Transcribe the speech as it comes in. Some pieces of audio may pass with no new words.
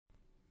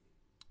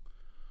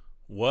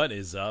What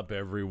is up,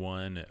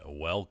 everyone?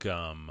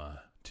 Welcome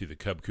to the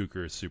Cub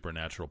Cooker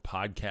Supernatural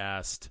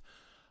Podcast.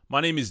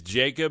 My name is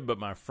Jacob, but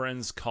my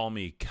friends call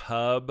me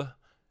Cub,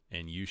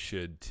 and you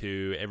should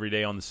too. Every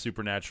day on the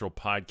Supernatural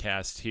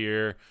Podcast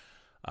here,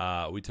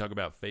 we talk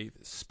about faith,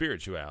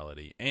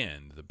 spirituality,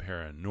 and the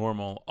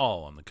paranormal,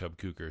 all on the Cub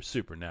Cooker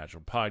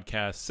Supernatural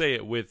Podcast. Say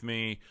it with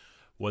me.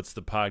 What's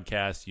the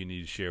podcast you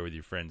need to share with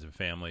your friends and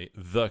family?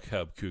 The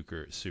Cub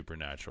Cooker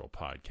Supernatural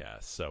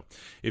Podcast. So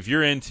if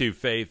you're into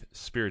faith,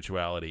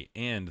 spirituality,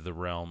 and the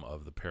realm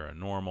of the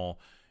paranormal,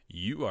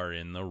 you are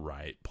in the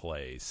right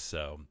place.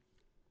 So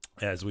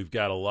as we've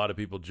got a lot of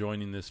people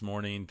joining this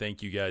morning,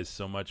 thank you guys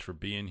so much for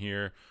being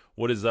here.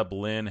 What is up,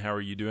 Lynn? How are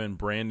you doing?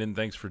 Brandon,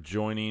 thanks for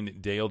joining.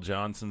 Dale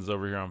Johnson's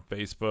over here on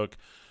Facebook.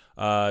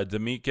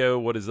 D'Amico,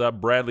 what is up?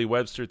 Bradley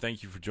Webster,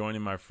 thank you for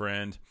joining, my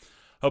friend.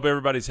 Hope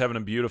everybody's having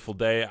a beautiful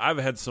day. I've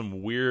had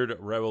some weird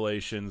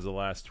revelations the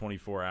last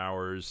 24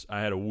 hours. I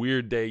had a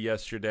weird day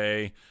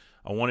yesterday.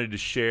 I wanted to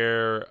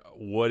share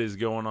what is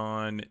going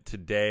on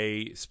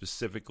today,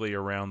 specifically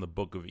around the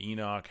book of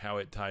Enoch, how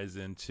it ties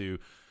into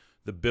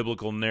the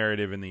biblical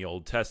narrative in the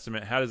Old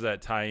Testament. How does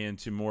that tie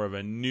into more of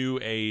a new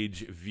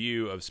age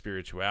view of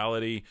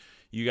spirituality?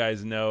 You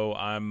guys know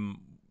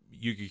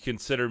you could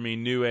consider me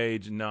new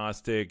age,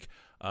 Gnostic,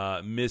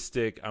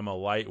 mystic. I'm a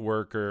light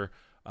worker.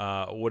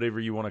 Whatever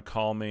you want to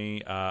call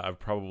me. I've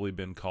probably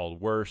been called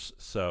worse.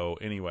 So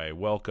anyway,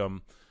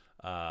 welcome.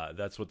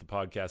 That's what the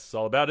podcast is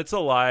all about. It's a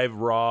live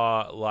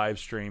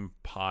stream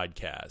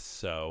podcast.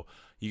 So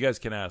you guys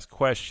can ask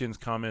questions,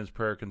 comments,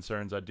 prayer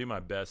concerns. I do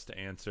my best to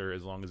answer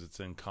as long as it's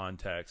in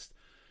context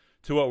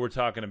to what we're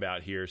talking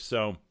about here.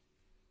 So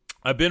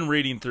I've been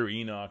reading through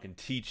Enoch and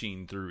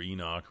teaching through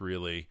Enoch,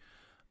 really.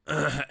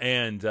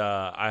 And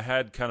I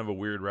had kind of a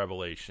weird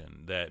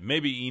revelation that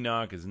maybe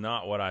Enoch is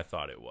not what I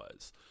thought it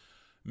was.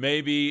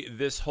 Maybe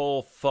this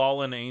whole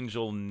fallen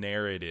angel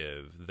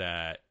narrative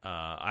that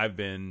I've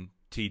been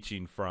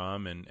teaching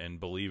from and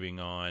believing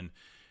on,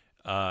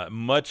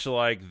 much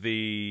like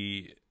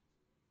the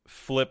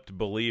flipped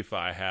belief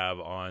I have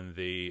on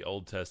the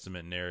Old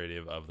Testament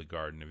narrative of the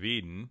Garden of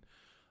Eden.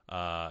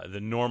 The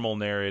normal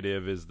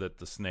narrative is that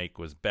the snake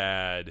was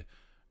bad.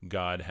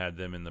 God had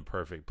them in the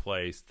perfect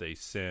place. They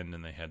sinned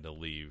and they had to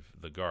leave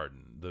the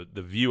garden.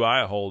 The view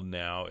I hold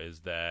now is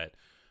that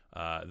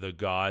the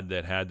God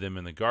that had them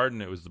in the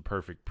garden, it was the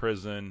perfect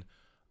prison.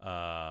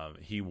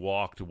 He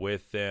walked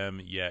with them,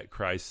 yet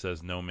Christ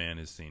says no man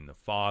has seen the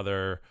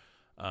Father.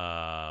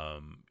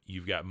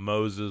 You've got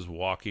Moses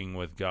walking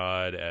with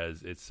God,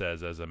 as it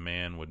says, as a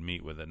man would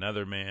meet with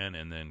another man,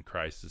 and then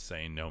Christ is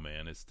saying no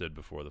man has stood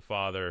before the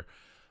Father.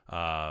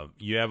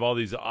 You have all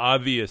these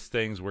obvious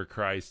things where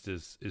Christ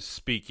is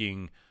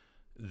speaking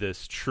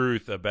this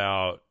truth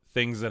about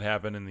things that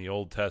happen in the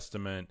Old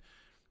Testament.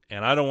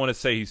 And I don't want to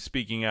say he's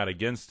speaking out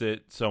against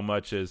it so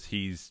much as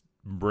he's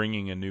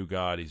bringing a new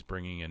God. He's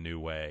bringing a new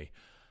way.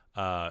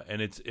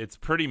 And it's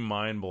pretty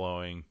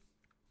mind-blowing.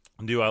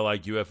 Do I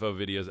like UFO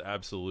videos?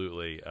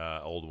 Absolutely.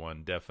 Old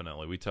one,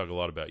 definitely. We talk a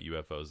lot about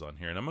UFOs on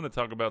here. And I'm going to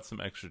talk about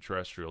some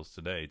extraterrestrials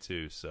today,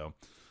 too. So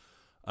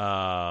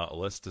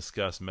let's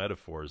discuss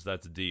metaphors.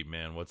 That's deep,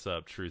 man. What's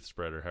up, Truth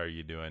Spreader? How are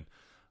you doing?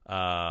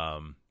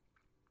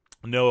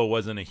 Noah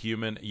wasn't a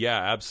human. Yeah,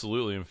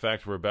 absolutely. In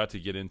fact, we're about to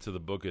get into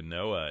the book of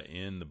Noah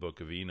in the book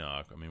of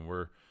Enoch. I mean,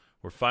 we're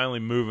finally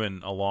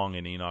moving along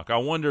in Enoch. I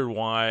wondered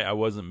why I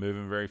wasn't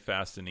moving very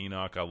fast in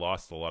Enoch. I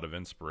lost a lot of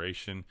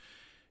inspiration.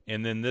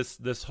 And then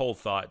this whole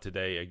thought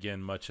today,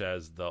 again, much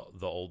as the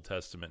Old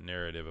Testament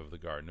narrative of the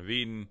Garden of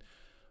Eden,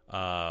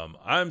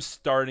 I'm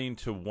starting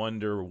to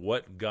wonder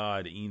what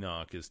God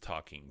Enoch is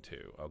talking to.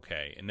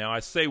 Okay, and now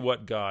I say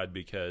what God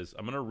because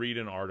I'm going to read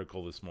an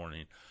article this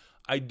morning.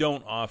 I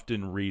don't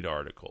often read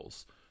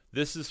articles.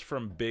 This is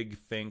from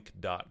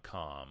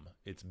bigthink.com.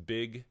 It's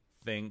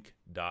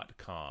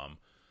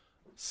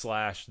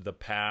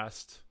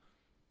bigthink.com/thepast,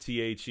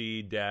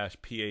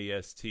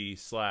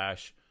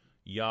 THE-PAST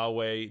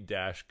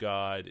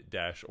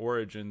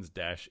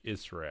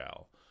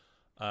Yahweh-God-origins-Israel.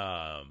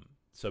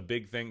 So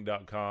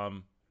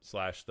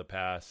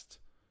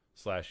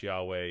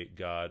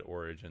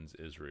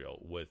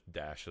bigthink.com/thepast/Yahweh-God-origins-Israel with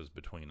dashes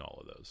between all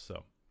of those.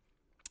 So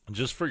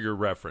just for your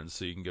reference,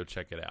 so you can go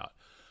check it out.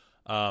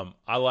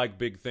 I like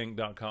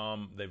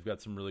bigthink.com. They've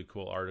got some really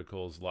cool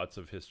articles, lots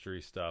of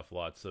history stuff,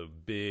 lots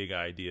of big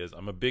ideas.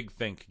 I'm a big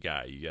think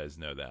guy. You guys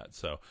know that.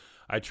 So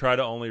I try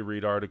to only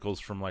read articles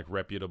from like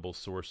reputable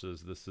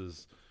sources. This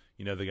is,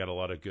 they got a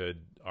lot of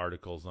good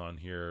articles on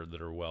here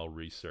that are well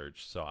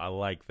researched. So I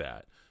like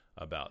that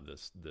about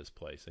this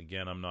place.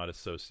 Again, I'm not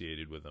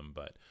associated with them,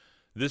 but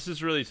this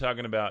is really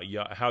talking about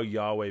how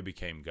Yahweh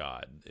became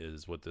God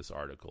is what this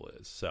article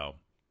is. So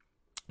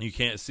you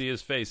can't see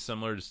his face,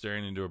 similar to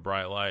staring into a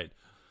bright light.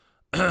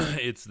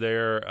 It's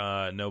there,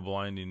 no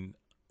blinding.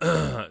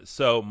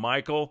 So,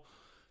 Michael,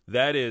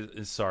 that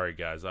is, sorry,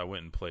 guys, I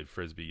went and played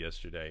Frisbee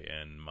yesterday,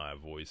 and my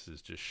voice is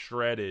just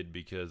shredded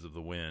because of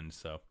the wind.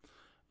 So,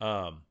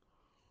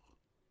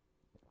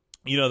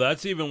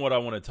 That's even what I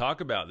want to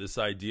talk about. This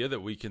idea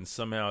that we can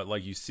somehow,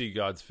 like, you see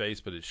God's face,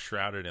 but it's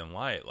shrouded in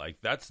light. Like,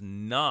 that's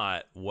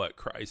not what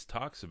Christ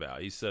talks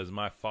about. He says,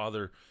 my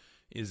Father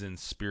is in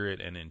spirit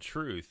and in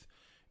truth.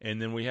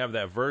 And then we have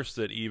that verse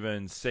that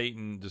even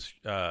Satan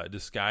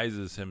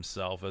disguises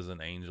himself as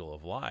an angel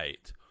of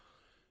light.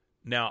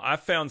 Now, I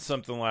found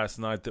something last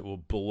night that will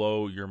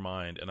blow your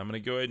mind, and I'm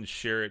going to go ahead and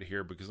share it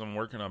here because I'm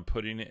working on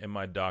putting it in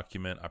my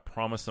document. I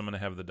promise I'm going to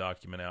have the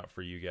document out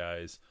for you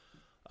guys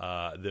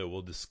that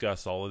will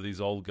discuss all of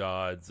these old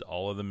gods,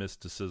 all of the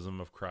mysticism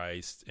of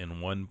Christ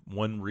in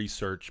one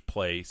research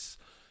place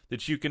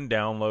that you can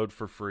download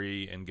for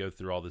free and go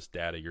through all this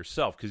data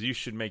yourself, because you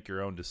should make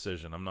your own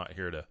decision. I'm not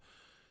here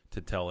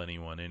to tell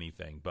anyone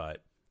anything,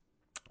 but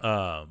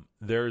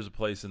there's a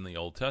place in the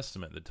Old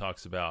Testament that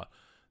talks about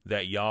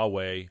that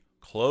Yahweh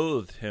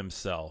clothed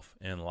himself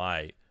in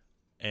light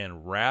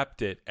and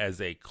wrapped it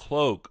as a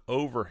cloak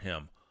over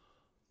him,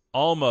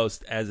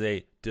 almost as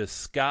a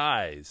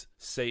disguise.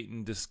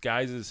 Satan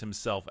disguises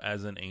himself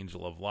as an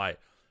angel of light.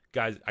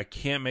 Guys, I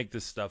can't make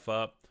this stuff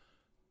up.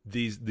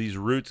 These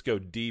roots go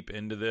deep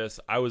into this.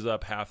 I was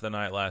up half the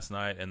night last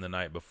night and the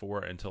night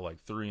before until like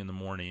 3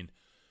 a.m,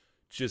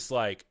 just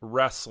like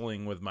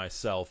wrestling with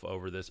myself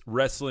over this,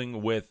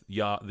 wrestling with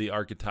the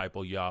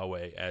archetypal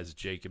Yahweh as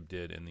Jacob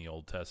did in the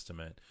Old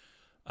Testament.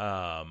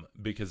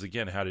 Because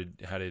again, how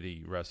did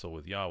he wrestle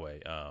with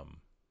Yahweh?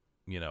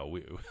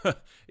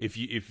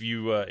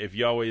 If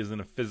Yahweh isn't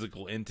a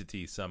physical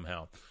entity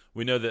somehow,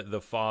 we know that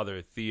the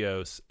Father,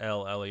 Theos,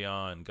 El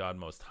Elyon, God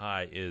Most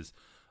High, is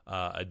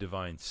a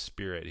divine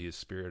spirit. He is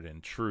spirit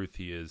and truth.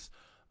 He is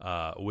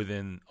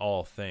within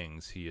all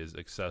things. He is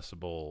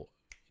accessible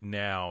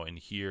now and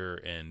here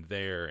and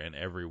there and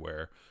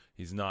everywhere.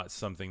 He's not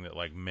something that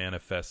like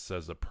manifests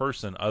as a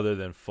person other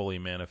than fully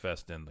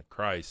manifest in the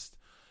Christ.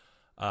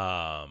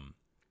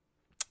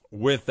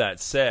 With that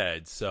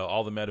said, so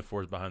all the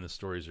metaphors behind the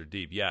stories are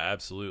deep. Yeah,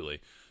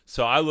 absolutely.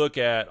 So I look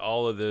at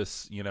all of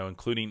this,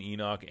 including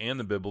Enoch and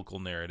the biblical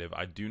narrative.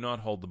 I do not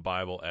hold the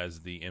Bible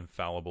as the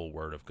infallible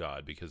word of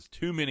God because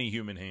too many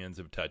human hands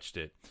have touched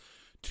it.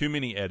 Too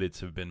many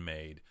edits have been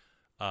made.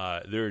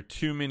 There are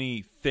too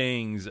many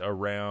things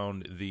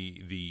around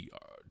the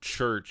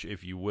church,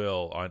 if you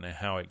will, on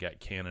how it got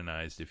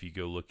canonized. If you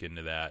go look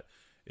into that,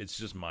 it's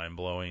just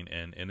mind-blowing,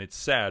 and it's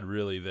sad,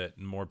 really, that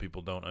more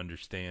people don't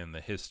understand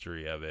the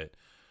history of it.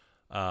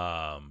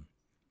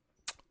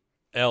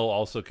 L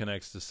also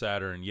connects to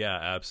Saturn. Yeah,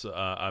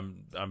 absolutely.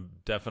 I'm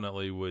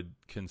definitely would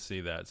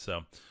concede that.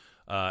 So,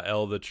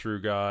 El, the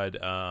true God,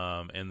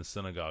 and the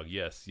synagogue.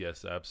 Yes,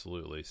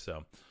 absolutely.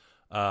 So,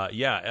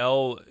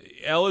 El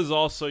is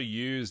also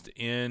used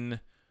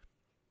in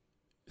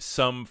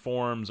some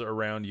forms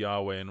around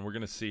Yahweh, and we're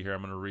going to see here.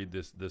 I'm going to read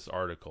this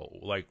article.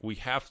 Like, we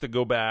have to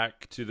go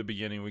back to the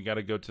beginning. We got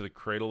to go to the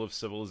cradle of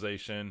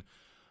civilization,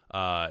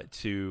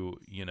 to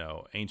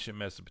ancient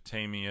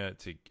Mesopotamia,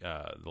 to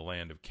the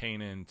land of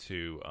Canaan,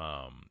 to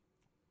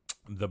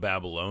the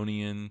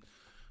Babylonian.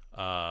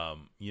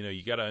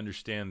 You got to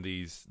understand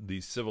these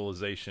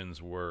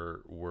civilizations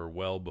were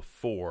well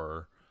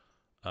before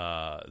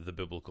the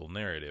biblical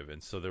narrative,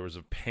 and so there was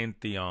a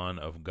pantheon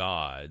of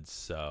gods.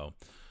 So.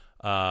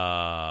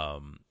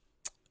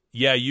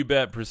 Yeah, you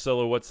bet,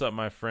 Priscilla. What's up,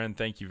 my friend?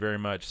 Thank you very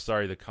much.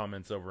 Sorry, the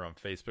comments over on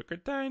Facebook are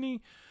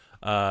tiny.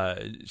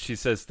 She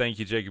says, thank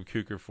you, Jacob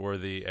Cooker, for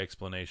the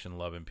explanation.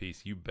 Love and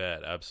peace. You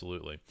bet,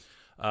 absolutely.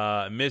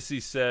 Missy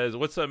says,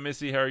 what's up,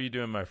 Missy? How are you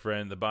doing, my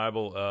friend? The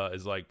Bible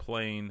is like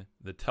playing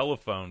the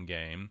telephone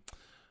game.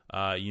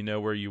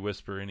 Where you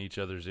whisper in each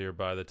other's ear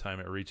by the time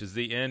it reaches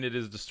the end. It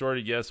is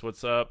distorted. Yes,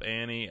 what's up,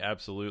 Annie?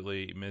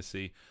 Absolutely,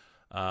 Missy.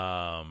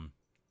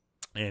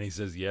 Annie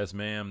says, yes,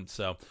 ma'am.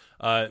 So,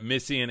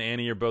 Missy and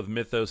Annie are both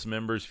Mythos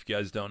members. If you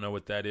guys don't know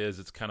what that is,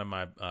 it's kind of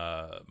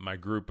my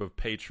group of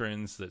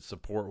patrons that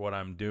support what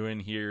I'm doing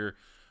here.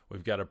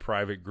 We've got a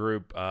private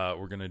group.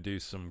 We're going to do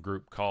some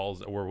group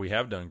calls, or we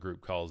have done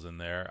group calls in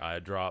there. I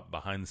drop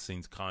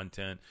behind-the-scenes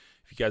content.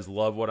 If you guys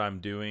love what I'm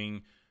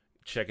doing,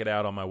 check it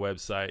out on my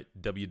website,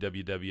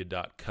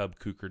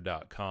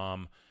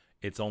 www.cubcooker.com.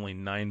 It's only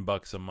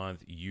 $9 a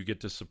month. You get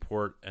to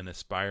support an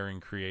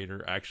aspiring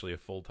creator, actually a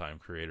full-time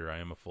creator. I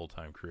am a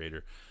full-time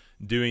creator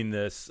doing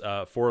this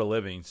for a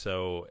living.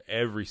 So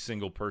every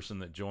single person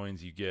that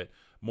joins, you get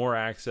more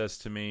access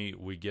to me.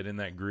 We get in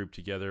that group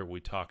together. We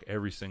talk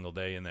every single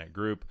day in that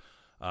group.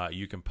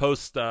 You can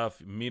post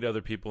stuff, meet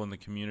other people in the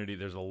community.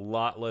 There's a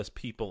lot less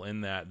people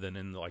in that than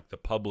in like the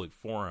public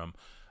forum.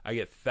 I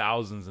get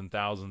thousands and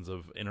thousands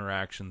of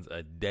interactions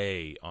a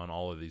day on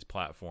all of these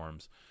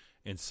platforms.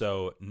 And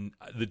so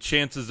the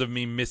chances of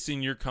me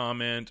missing your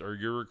comment or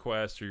your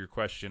request or your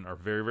question are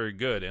very, very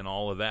good in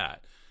all of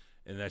that.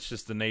 And that's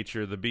just the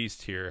nature of the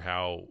beast here,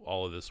 how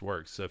all of this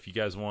works. So if you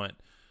guys want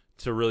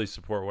to really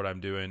support what I'm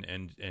doing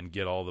and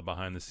get all the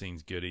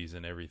behind-the-scenes goodies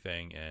and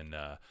everything, and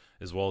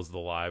as well as the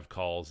live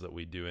calls that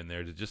we do in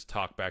there to just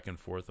talk back and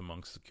forth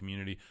amongst the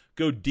community,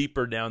 go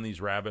deeper down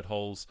these rabbit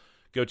holes,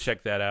 go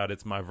check that out.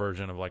 It's my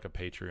version of like a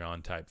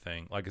Patreon type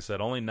thing. Like I said,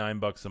 only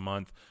 $9 a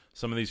month.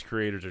 Some of these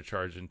creators are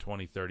charging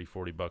 $20, $30,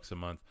 $40 a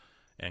month.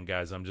 And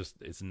guys,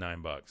 it's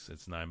 $9.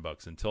 It's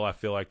 $9 until I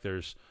feel like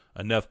there's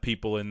enough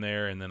people in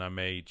there, and then I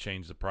may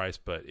change the price.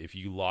 But if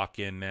you lock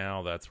in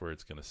now, that's where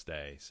it's going to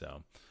stay.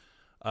 So,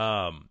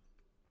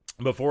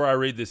 before I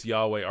read this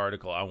Yahweh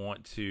article, I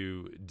want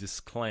to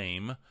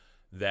disclaim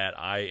that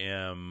I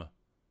am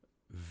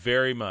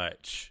very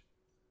much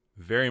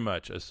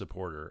a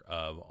supporter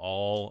of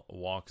all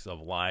walks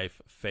of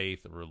life,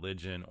 faith,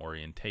 religion,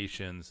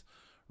 orientations,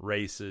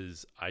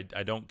 races.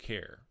 I don't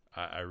care.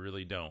 I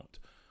really don't.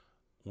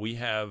 We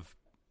have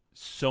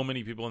so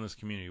many people in this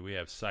community. We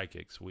have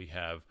psychics. We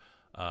have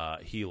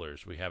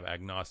healers. We have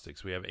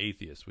agnostics. We have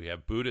atheists. We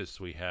have Buddhists.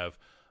 We have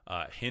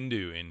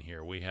Hindu in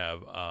here. We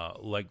have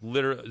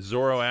literally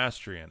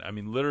Zoroastrian. I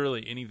mean,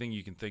 literally anything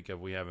you can think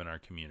of we have in our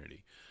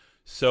community.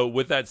 So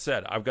with that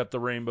said, I've got the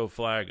rainbow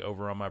flag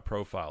over on my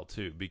profile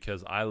too,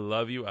 because I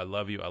love you. I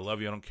love you. I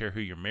love you. I don't care who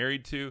you're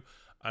married to.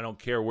 I don't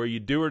care where you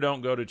do or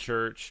don't go to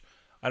church.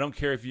 I don't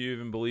care if you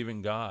even believe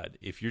in God.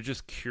 If you're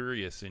just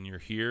curious and you're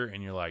here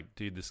and you're like,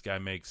 dude, this guy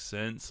makes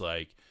sense.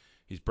 Like,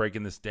 he's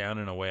breaking this down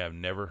in a way I've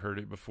never heard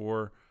it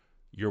before.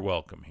 You're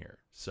welcome here.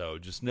 So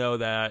just know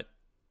that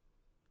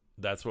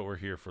that's what we're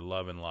here for,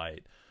 love and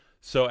light.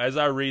 So as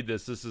I read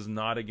this, this is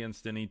not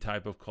against any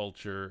type of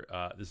culture.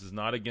 This is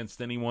not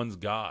against anyone's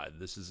God.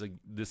 This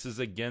is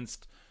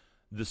against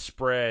the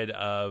spread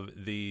of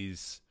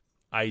these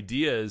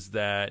ideas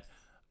that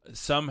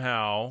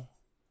somehow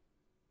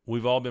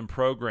we've all been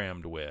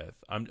programmed with.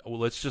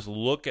 Let's just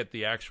look at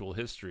the actual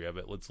history of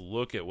it. Let's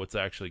look at what's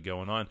actually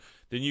going on.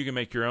 Then you can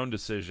make your own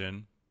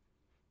decision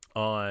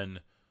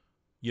on,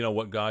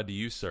 what God do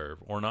you serve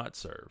or not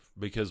serve,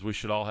 because we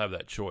should all have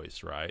that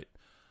choice, right?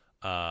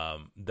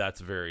 That's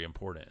very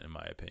important in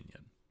my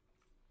opinion.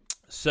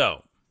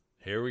 So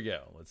here we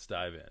go. Let's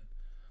dive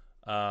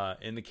in.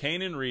 In the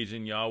Canaan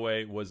region,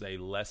 Yahweh was a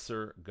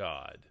lesser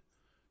God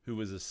who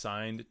was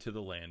assigned to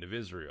the land of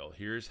Israel.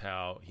 Here's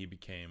how he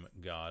became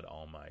God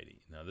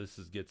Almighty. Now this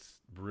gets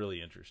really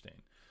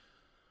interesting.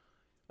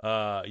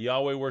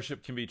 Yahweh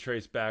worship can be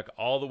traced back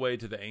all the way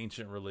to the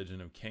ancient religion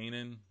of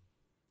Canaan.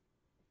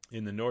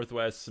 In the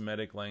Northwest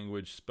Semitic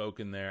language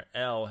spoken there,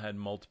 El had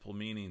multiple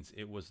meanings.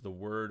 It was the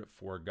word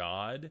for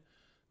God,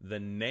 the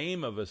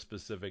name of a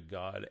specific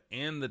god,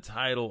 and the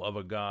title of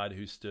a god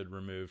who stood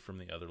removed from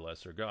the other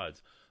lesser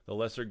gods. The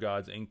lesser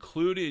gods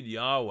included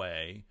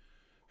Yahweh,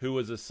 who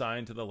was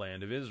assigned to the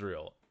land of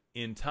Israel.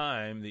 In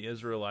time, the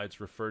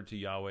Israelites referred to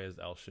Yahweh as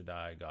El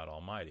Shaddai, God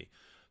Almighty.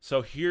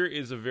 So here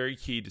is a very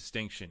key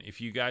distinction. If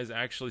you guys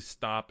actually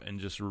stop and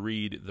just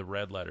read the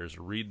red letters,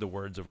 read the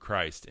words of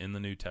Christ in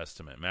the New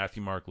Testament,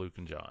 Matthew, Mark, Luke,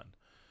 and John,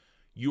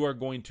 you are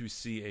going to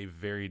see a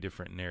very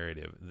different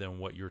narrative than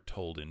what you're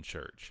told in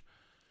church.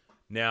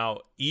 Now,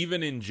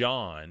 even in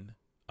John,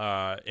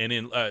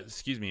 in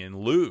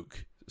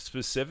Luke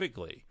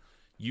specifically,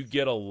 you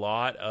get a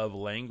lot of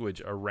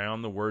language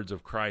around the words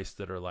of Christ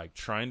that are like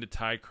trying to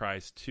tie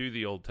Christ to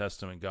the Old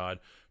Testament God,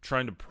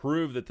 trying to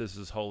prove that this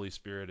is Holy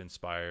Spirit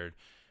inspired.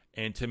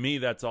 And to me,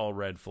 that's all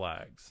red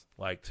flags.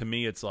 Like, to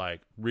me, it's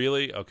like,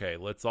 really? Okay,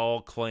 let's all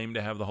claim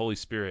to have the Holy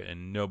Spirit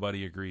and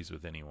nobody agrees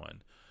with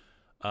anyone.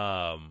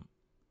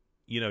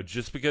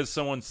 Just because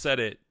someone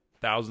said it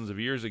thousands of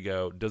years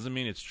ago doesn't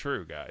mean it's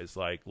true, guys.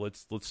 Like,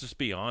 let's just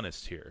be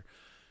honest here.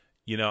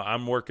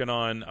 I'm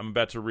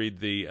about to read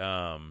the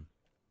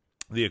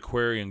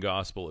Aquarian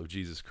Gospel of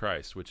Jesus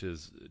Christ, which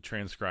is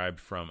transcribed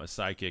from a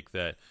psychic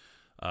that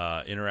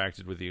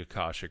interacted with the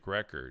Akashic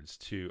records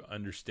to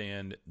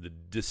understand the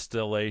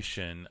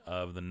distillation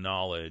of the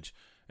knowledge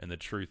and the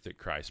truth that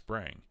Christ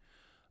brought.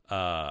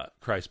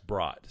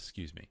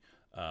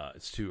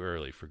 It's too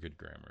early for good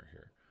grammar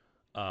here.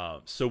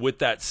 So with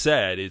that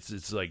said,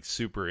 it's like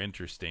super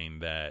interesting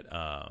that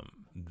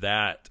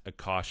that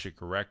Akashic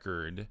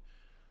record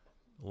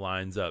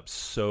lines up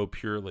so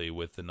purely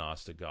with the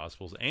Gnostic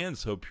Gospels and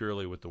so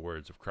purely with the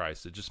words of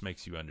Christ. It just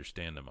makes you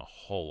understand them a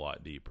whole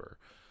lot deeper.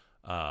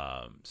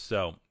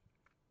 So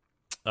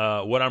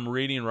what I'm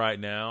reading right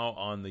now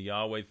on the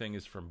Yahweh thing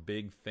is from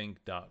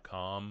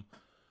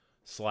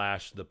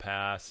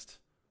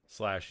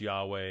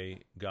bigthink.com/thepast/Yahweh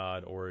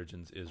God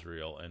Origins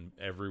Israel, and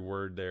every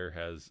word there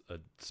has a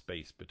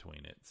space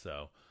between it.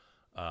 So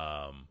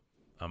I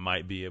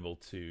might be able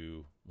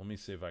to, let me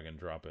see if I can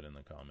drop it in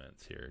the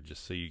comments here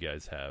just so you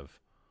guys have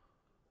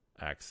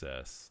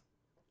access.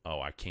 Oh,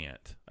 I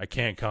can't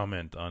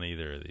comment on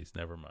either of these.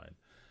 Never mind.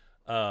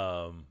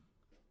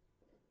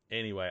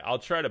 Anyway, I'll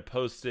try to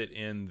post it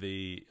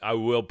I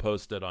will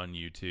post it on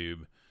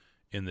YouTube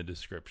in the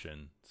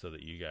description so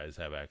that you guys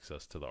have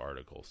access to the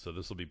article. So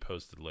this will be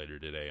posted later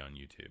today on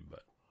YouTube,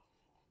 but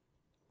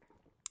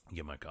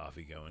get my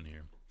coffee going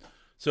here.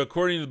 So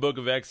according to the book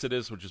of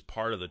Exodus, which is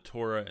part of the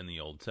Torah in the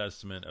Old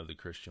Testament of the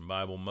Christian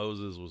Bible,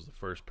 Moses was the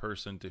first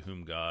person to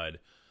whom God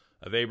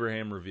of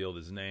Abraham revealed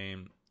his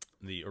name.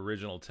 The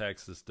original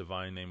text, this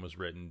divine name was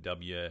written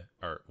YHWH.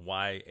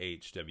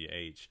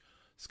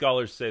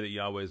 Scholars say that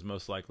Yahweh is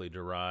most likely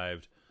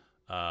derived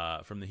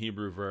from the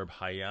Hebrew verb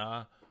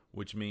hayah,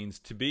 which means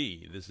to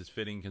be. This is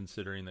fitting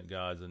considering that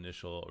God's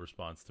initial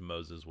response to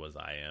Moses was,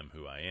 I am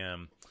who I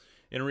am.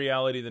 In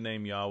reality, the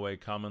name Yahweh,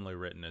 commonly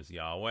written as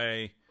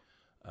Yahweh,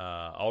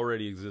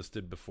 already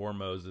existed before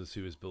Moses,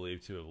 who is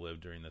believed to have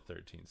lived during the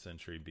 13th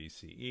century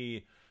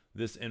BCE.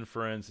 This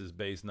inference is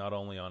based not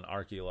only on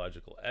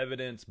archaeological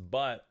evidence,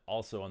 but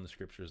also on the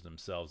scriptures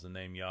themselves. The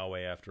name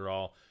Yahweh, after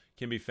all,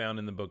 can be found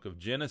in the book of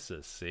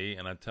Genesis. See,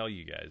 and I tell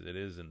you guys, it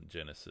is in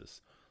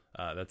Genesis.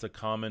 That's a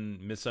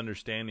common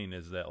misunderstanding,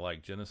 is that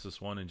like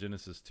Genesis 1 and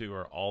Genesis 2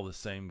 are all the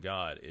same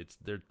God.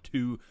 They're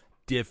two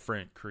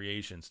different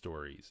creation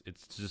stories.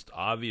 It's just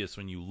obvious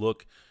when you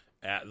look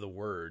at the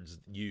words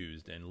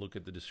used and look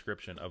at the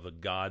description of the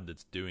God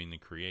that's doing the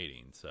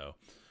creating. So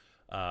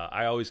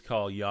I always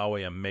call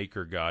Yahweh a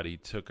maker God. He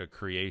took a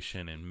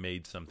creation and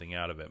made something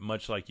out of it,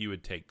 much like you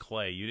would take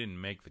clay. You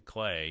didn't make the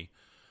clay.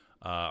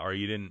 Or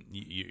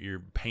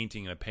you're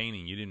painting a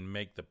painting. You didn't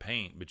make the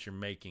paint, but you're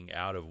making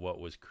out of what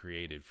was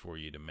created for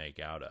you to make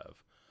out of.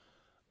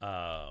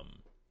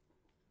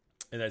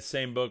 In that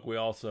same book, we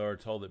also are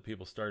told that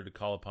people started to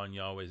call upon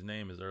Yahweh's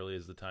name as early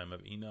as the time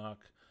of Enoch,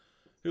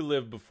 who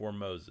lived before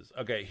Moses.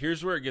 Okay,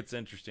 here's where it gets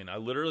interesting. I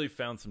literally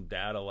found some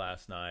data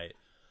last night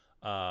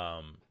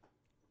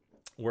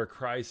where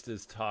Christ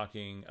is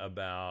talking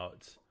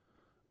about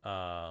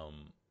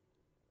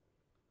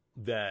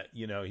that,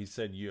 he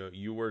said,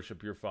 you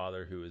worship your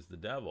father who is the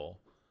devil,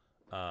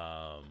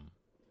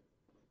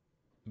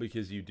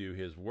 because you do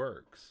his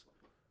works.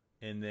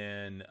 And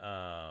then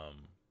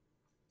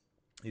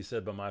he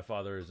said, but my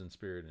Father is in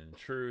spirit and in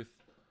truth.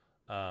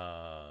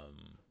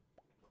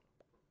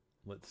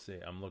 Let's see.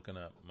 I'm looking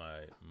up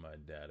my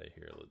data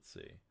here. Let's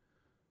see.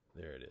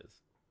 There it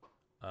is.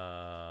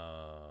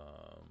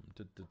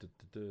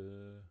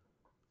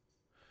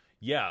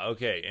 Yeah,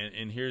 okay.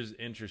 And here's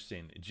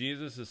interesting.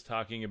 Jesus is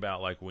talking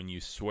about like when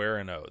you swear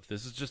an oath.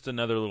 This is just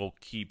another little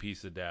key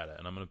piece of data,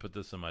 and I'm going to put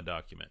this in my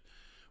document.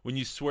 When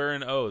you swear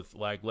an oath,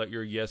 like let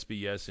your yes be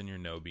yes and your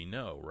no be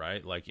no,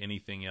 right? Like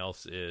anything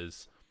else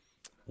is,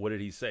 what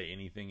did he say?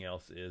 Anything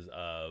else is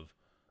of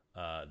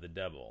the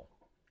devil.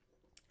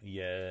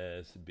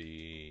 Yes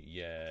be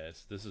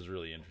yes. This is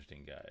really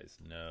interesting, guys.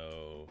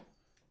 No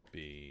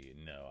be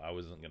no. I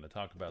wasn't going to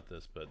talk about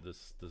this, but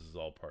this is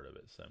all part of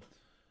it. So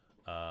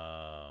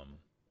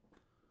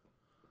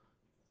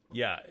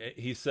yeah,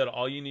 he said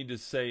all you need to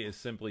say is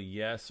simply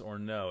yes or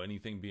no.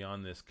 Anything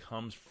beyond this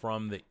comes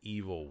from the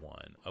evil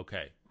one.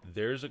 Okay,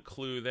 there's a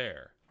clue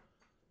there.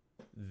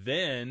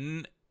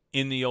 Then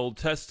in the Old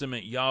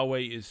Testament, Yahweh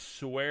is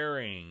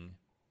swearing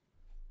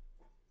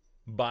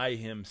by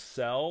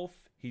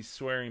himself. He's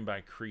swearing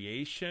by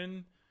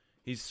creation.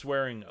 He's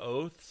swearing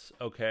oaths,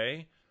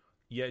 okay?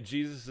 Yet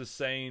Jesus is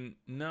saying,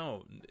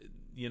 no,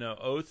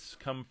 oaths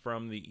come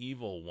from the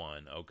evil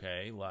one,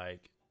 okay?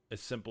 Like a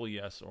simple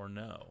yes or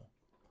no.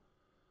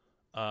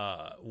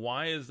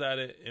 Why is that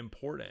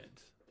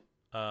important?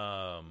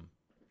 And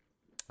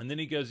then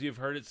he goes, you've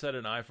heard it said,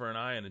 an eye for an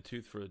eye and a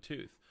tooth for a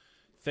tooth.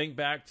 Think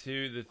back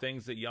to the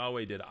things that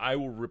Yahweh did. I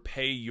will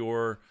repay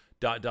your ...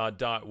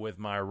 with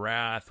my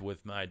wrath,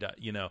 with my ...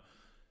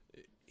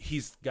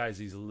 He's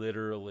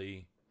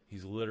literally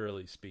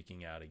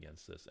speaking out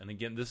against this. And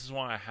again, this is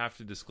why I have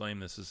to disclaim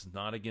this. This is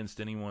not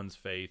against anyone's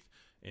faith,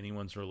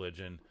 anyone's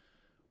religion.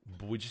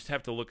 But we just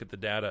have to look at the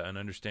data and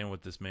understand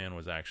what this man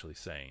was actually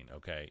saying.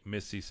 Okay.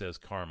 Missy says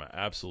karma.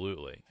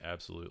 Absolutely.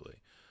 Absolutely.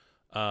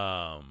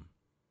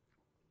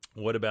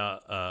 What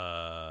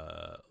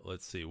about,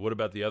 let's see. What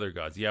about the other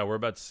gods? Yeah, we're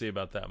about to see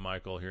about that,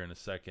 Michael, here in a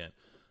second,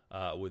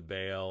 with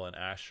Baal and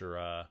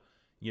Asherah.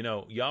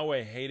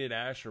 Yahweh hated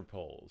Asher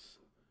poles.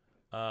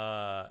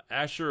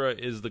 Asherah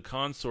is the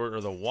consort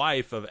or the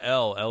wife of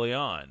El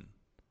Elyon,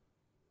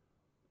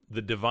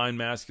 the divine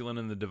masculine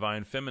and the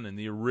divine feminine.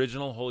 The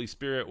original Holy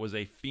Spirit was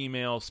a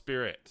female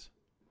spirit.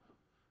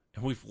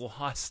 And we've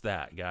lost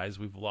that, guys.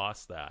 We've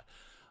lost that.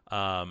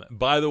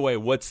 By the way,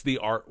 what's the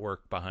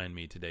artwork behind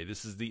me today?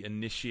 This is the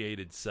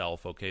initiated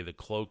self, okay? The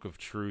cloak of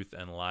truth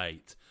and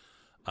light.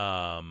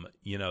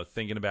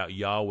 Thinking about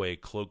Yahweh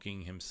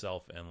cloaking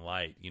himself in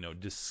light,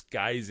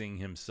 disguising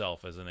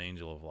himself as an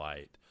angel of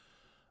light.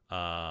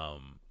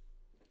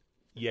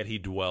 Yet he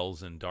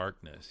dwells in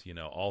darkness.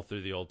 All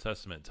through the Old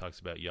Testament it talks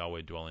about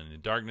Yahweh dwelling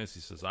in darkness. He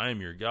says, I am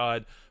your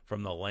God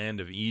from the land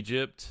of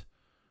Egypt.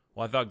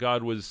 Well, I thought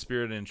God was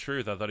spirit and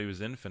truth. I thought he was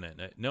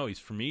infinite. No, he's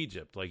from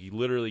Egypt. Like he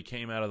literally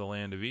came out of the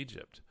land of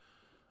Egypt.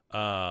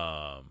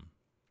 Rise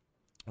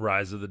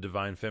of the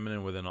divine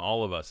feminine within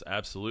all of us.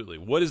 Absolutely.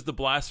 What is the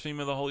blasphemy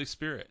of the Holy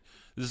Spirit?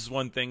 This is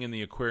one thing in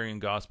the Aquarian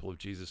gospel of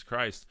Jesus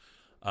Christ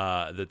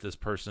that this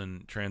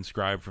person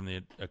transcribed from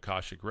the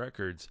Akashic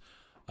records,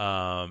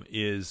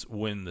 is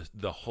when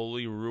the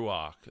holy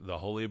ruach, the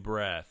holy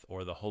breath,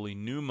 or the holy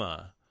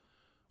pneuma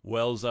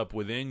wells up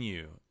within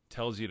you,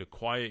 tells you to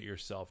quiet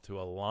yourself,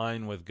 to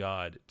align with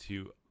God,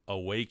 to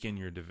awaken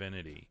your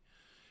divinity,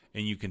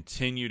 and you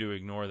continue to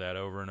ignore that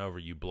over and over,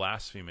 you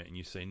blaspheme it, and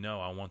you say,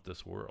 no, I want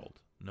this world.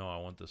 No, I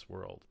want this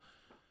world.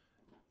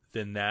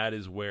 Then that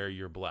is where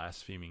you're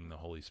blaspheming the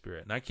Holy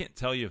Spirit. And I can't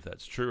tell you if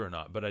that's true or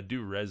not, but I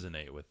do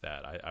resonate with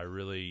that. I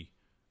really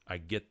I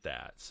get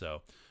that.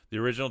 So the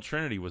original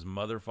Trinity was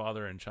Mother,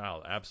 Father, and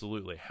Child.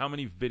 Absolutely. How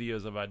many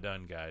videos have I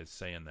done, guys,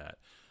 saying that?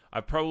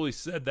 I probably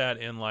said that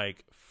in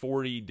like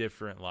 40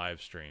 different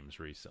live streams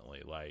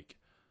recently. Like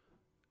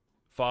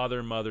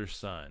Father, Mother,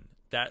 Son.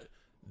 That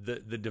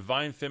the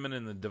divine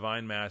feminine, the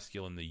divine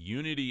masculine, the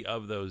unity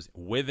of those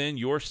within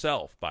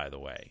yourself, by the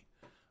way,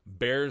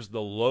 bears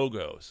the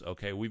logos.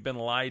 Okay, we've been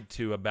lied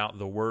to about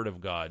the word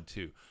of God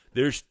too.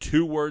 There's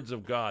two words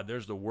of God.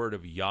 There's the word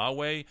of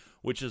Yahweh,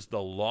 which is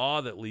the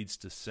law that leads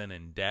to sin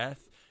and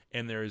death,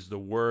 and there is the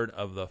word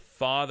of the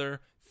Father,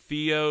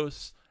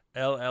 Theos,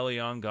 El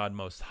Elyon, God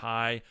Most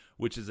High,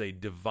 which is a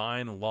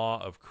divine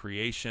law of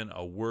creation,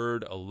 a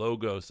word, a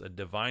logos, a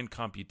divine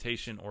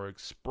computation or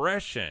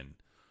expression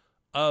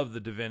of the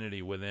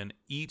divinity within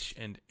each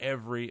and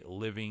every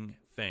living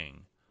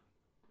thing.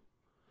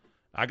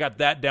 I got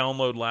that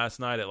download last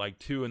night at like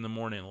 2 in the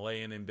morning,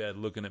 laying in bed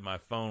looking at my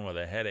phone with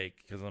a headache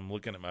because I'm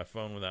looking at my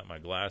phone without my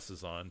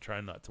glasses on,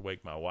 trying not to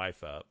wake my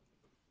wife up.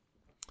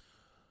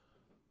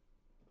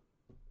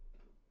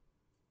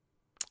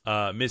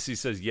 Missy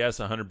says, yes,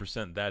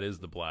 100%, that is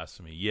the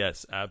blasphemy.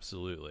 Yes,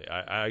 absolutely.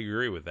 I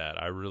agree with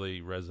that. I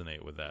really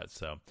resonate with that.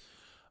 So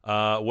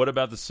what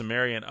about the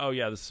Sumerian? Oh,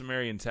 yeah, the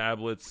Sumerian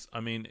tablets.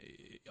 I mean,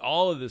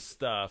 all of this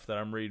stuff that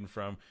I'm reading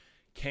from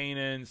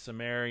Canaan,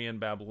 Sumerian,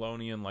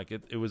 Babylonian, like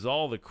it was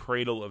all the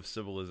cradle of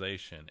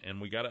civilization.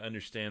 And we got to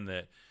understand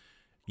that,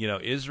 you know,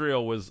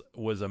 Israel was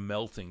a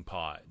melting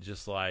pot,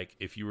 just like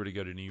if you were to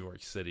go to New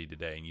York City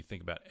today and you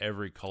think about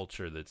every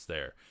culture that's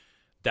there.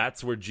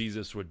 That's where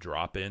Jesus would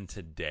drop in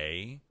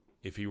today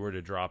if he were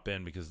to drop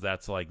in, because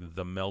that's like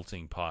the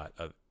melting pot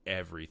of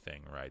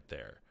everything right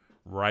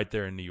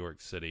there in New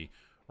York City,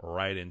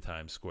 right in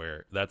Times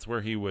Square. That's where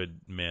he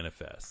would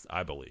manifest,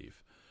 I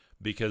believe,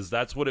 because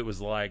that's what it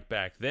was like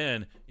back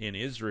then in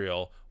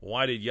Israel.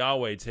 Why did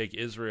Yahweh take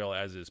Israel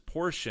as his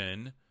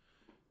portion?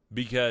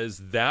 Because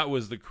that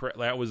was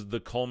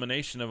the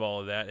culmination of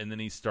all of that. And then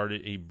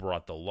he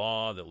brought the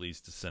law that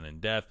leads to sin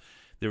and death.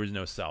 There was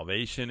no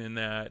salvation in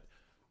that.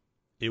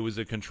 It was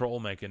a control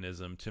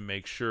mechanism to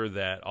make sure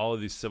that all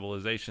of these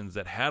civilizations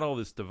that had all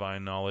this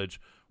divine knowledge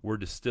were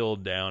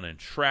distilled down and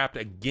trapped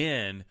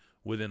again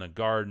within a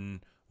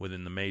garden,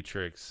 within the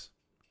matrix.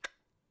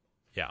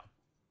 Yeah.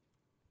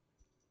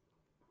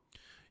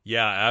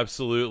 Yeah,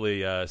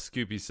 absolutely.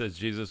 Scoopy says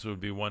Jesus would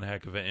be one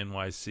heck of an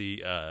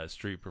NYC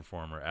street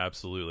performer.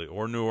 Absolutely.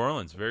 Or New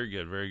Orleans. Very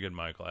good,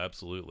 Michael.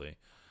 Absolutely.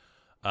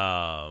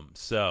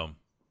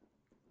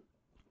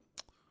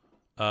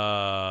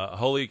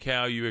 Holy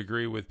cow, you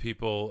agree with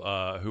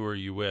people. Who are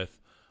you with?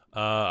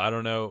 I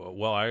don't know.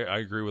 Well, I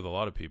agree with a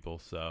lot of people.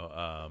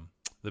 So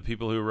the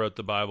people who wrote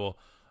the Bible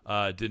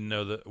didn't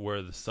know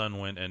where the sun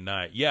went at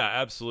night. Yeah,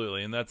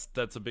 absolutely. And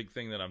that's a big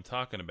thing that I'm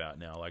talking about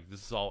now. Like,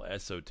 this is all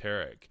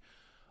esoteric.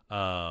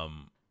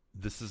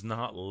 This is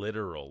not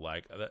literal.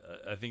 Like,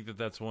 I think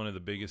that's one of the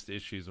biggest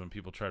issues when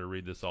people try to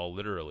read this all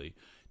literally.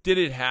 Did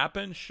it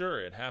happen? Sure,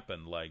 it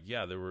happened. Like,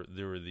 yeah, there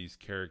were these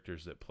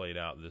characters that played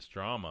out this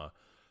drama,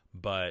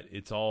 but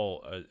it's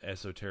all an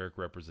esoteric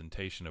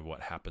representation of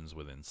what happens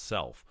within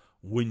self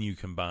when you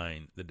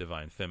combine the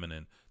divine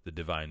feminine, the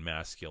divine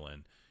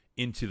masculine,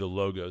 into the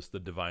logos, the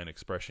divine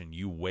expression.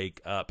 You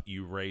wake up,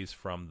 you raise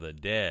from the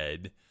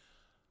dead.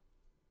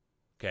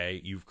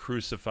 Okay, you've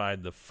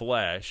crucified the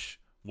flesh.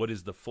 What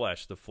is the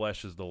flesh? The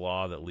flesh is the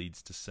law that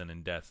leads to sin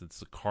and death. It's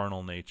the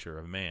carnal nature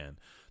of man.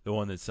 The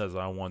one that says,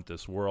 I want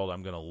this world.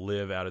 I'm going to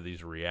live out of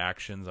these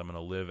reactions. I'm going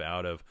to live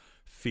out of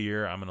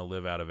fear. I'm going to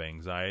live out of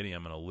anxiety.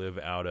 I'm going to live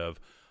out of,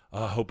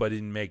 I hope I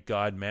didn't make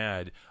God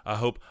mad. I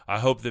hope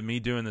that me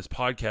doing this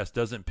podcast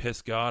doesn't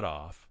piss God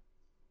off.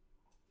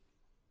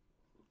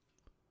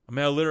 I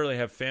mean, I literally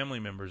have family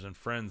members and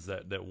friends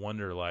that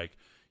wonder, like,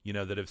 you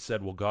know, that have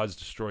said, well, God's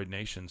destroyed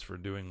nations for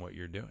doing what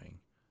you're doing.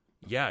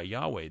 Yeah,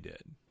 Yahweh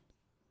did.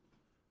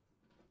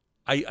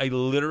 I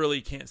literally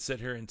can't sit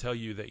here and tell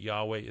you that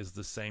Yahweh is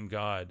the same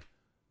God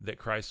that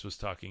Christ was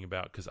talking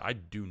about, because I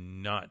do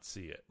not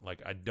see it.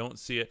 Like, I don't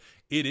see it.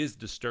 It is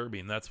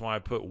disturbing. That's why I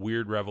put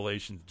weird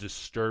revelations,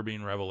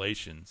 disturbing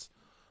revelations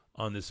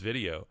on this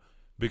video,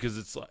 because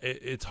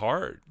it's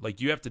hard.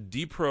 Like, you have to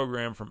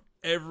deprogram from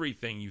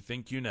everything you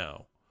think you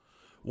know.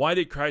 Why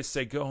did Christ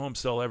say, go home,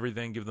 sell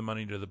everything, give the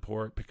money to the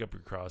poor, pick up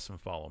your cross,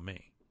 and follow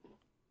me?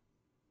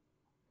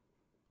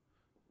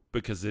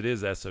 Because it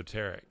is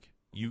esoteric.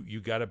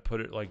 You got to put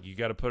it, like, you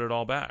got to put it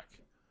all back.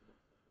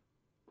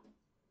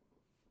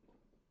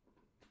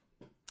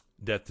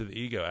 Death to the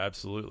ego,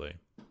 absolutely.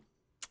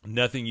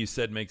 Nothing you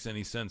said makes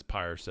any sense,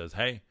 Pyre says.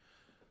 Hey,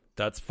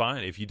 that's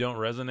fine. If you don't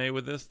resonate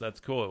with this,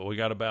 that's cool. We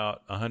got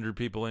about 100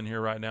 people in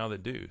here right now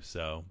that do,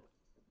 so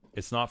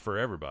it's not for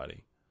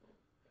everybody.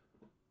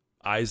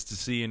 Eyes to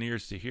see and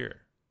ears to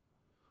hear.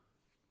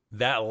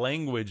 That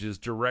language is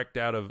direct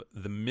out of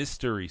the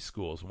mystery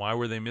schools. Why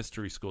were they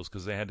mystery schools?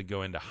 Because they had to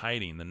go into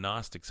hiding. The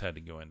Gnostics had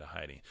to go into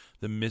hiding.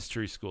 The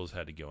mystery schools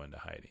had to go into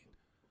hiding.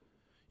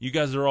 You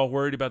guys are all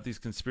worried about these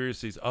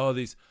conspiracies. Oh,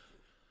 these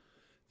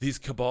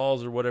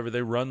cabals or whatever,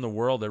 they run the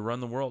world. They run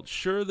the world.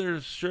 Sure,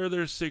 there's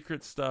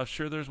secret stuff.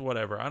 Sure, there's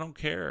whatever. I don't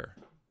care.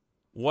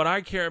 What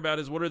I care about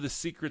is what are the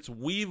secrets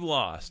we've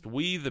lost,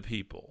 we the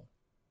people,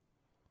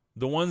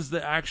 the ones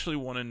that actually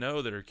want to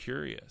know, that are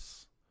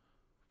curious.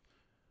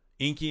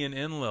 Enki and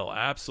Enlil,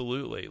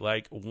 absolutely.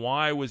 Like,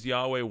 why was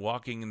Yahweh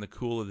walking in the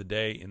cool of the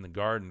day in the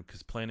garden?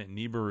 Because planet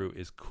Nibiru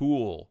is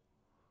cool.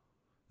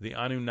 The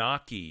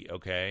Anunnaki,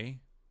 okay?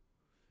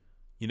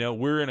 You know,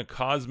 we're in a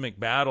cosmic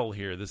battle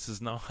here. This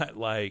is not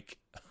like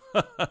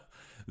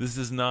this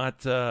is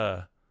not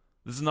for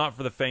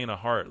the faint of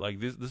heart. Like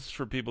this is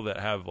for people that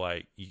have,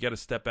 like, you got to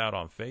step out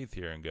on faith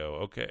here and go,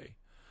 okay.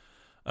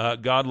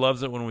 God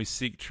loves it when we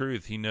seek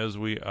truth. He knows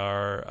we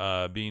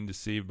are being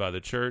deceived by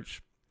the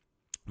church,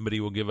 but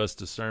he will give us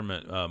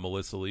discernment,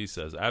 Melissa Lee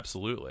says.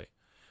 Absolutely.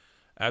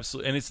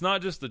 Absolutely. And it's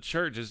not just the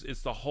church.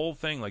 It's the whole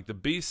thing. Like the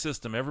beast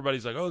system,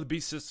 everybody's like, oh, the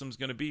beast system's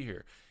going to be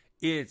here.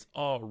 It's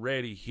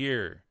already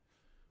here.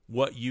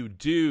 What you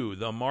do,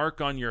 the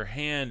mark on your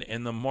hand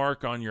and the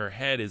mark on your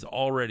head is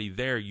already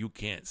there. You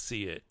can't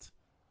see it.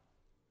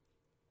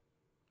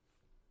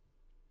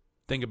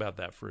 Think about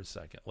that for a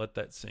second. Let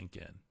that sink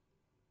in.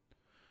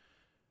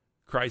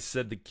 Christ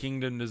said the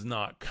kingdom does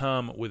not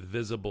come with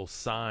visible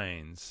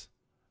signs,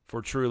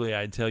 for truly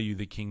I tell you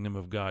the kingdom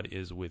of God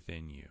is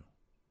within you.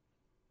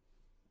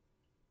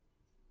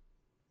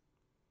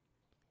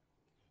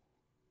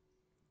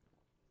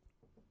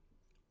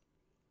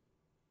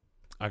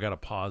 I got to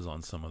pause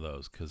on some of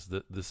those because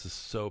this is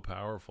so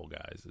powerful,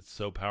 guys. It's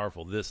so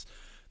powerful. This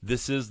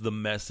is the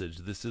message.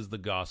 This is the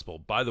gospel.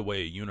 By the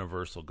way, a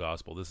universal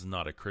gospel. This is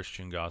not a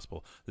Christian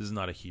gospel. This is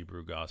not a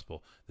Hebrew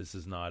gospel. This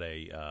is not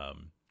a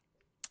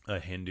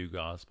Hindu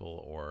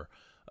gospel or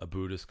a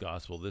Buddhist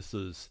gospel. This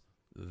is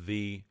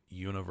the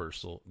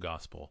universal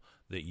gospel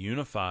that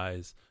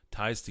unifies,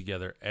 ties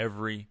together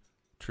every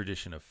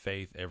tradition of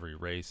faith, every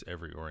race,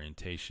 every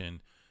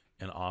orientation,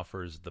 and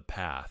offers the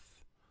path.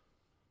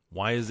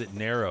 Why is it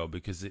narrow?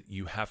 Because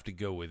you have to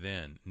go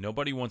within.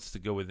 Nobody wants to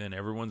go within.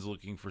 Everyone's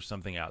looking for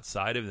something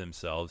outside of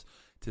themselves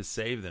to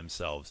save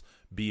themselves,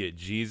 be it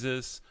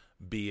Jesus,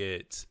 be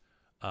it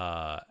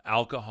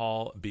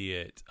alcohol, be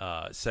it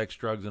sex,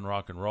 drugs, and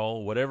rock and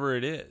roll, whatever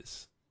it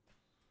is.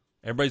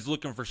 Everybody's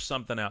looking for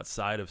something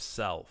outside of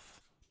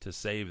self to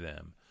save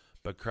them.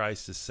 But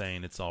Christ is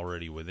saying it's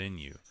already within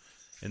you.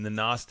 In the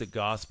Gnostic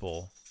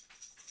gospel,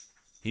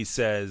 he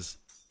says,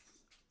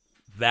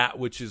 that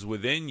which is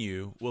within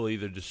you will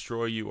either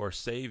destroy you or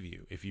save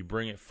you. If you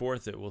bring it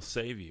forth, it will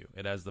save you.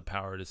 It has the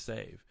power to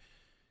save.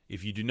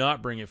 If you do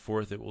not bring it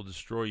forth, it will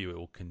destroy you. It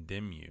will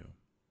condemn you.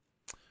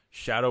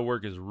 Shadow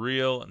work is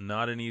real,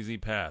 not an easy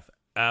path.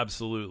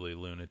 Absolutely,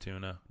 Luna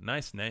Tuna.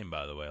 Nice name,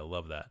 by the way. I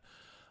love that.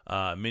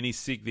 Many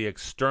seek the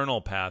external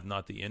path,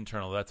 not the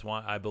internal. That's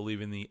why I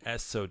believe in the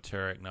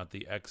esoteric, not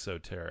the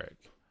exoteric.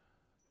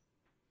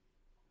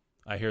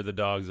 I hear the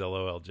dogs,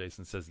 LOL.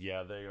 Jason says,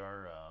 yeah, they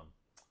are...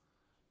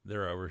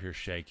 they're over here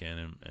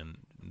shaking, and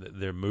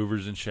they're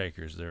movers and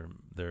shakers. They're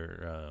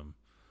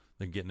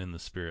getting in the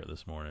spirit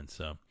this morning.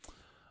 So,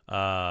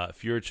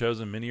 if you're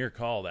chosen, many are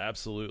called.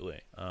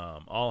 Absolutely,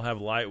 all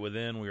have light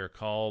within. We are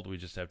called. We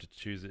just have to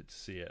choose it to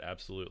see it.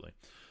 Absolutely.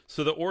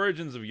 So, the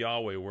origins of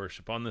Yahweh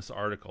worship. On this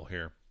article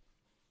here,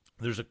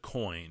 there's a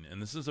coin,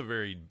 and this is a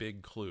very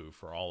big clue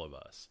for all of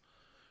us.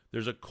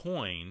 There's a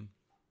coin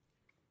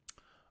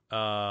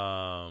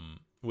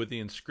with the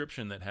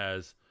inscription that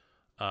has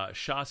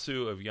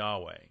Shasu of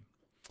Yahweh.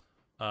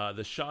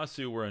 The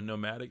Shasu were a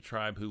nomadic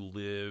tribe who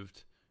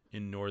lived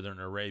in northern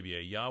Arabia.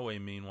 Yahweh,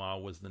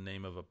 meanwhile, was the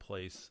name of a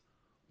place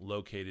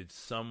located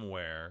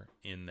somewhere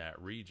in that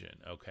region.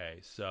 Okay,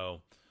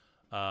 so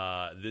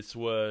this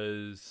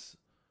was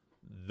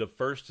the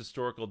first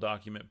historical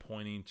document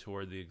pointing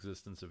toward the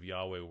existence of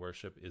Yahweh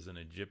worship is an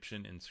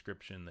Egyptian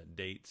inscription that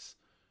dates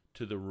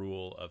to the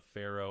rule of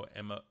Pharaoh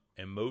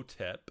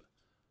Imhotep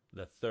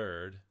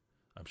III.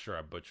 I'm sure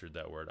I butchered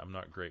that word. I'm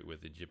not great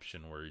with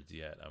Egyptian words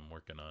yet. I'm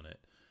working on it.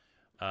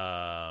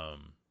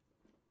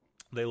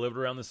 They lived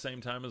around the same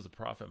time as the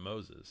prophet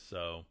Moses.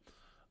 So,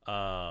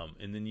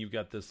 and then you've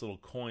got this little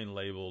coin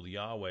labeled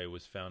Yahweh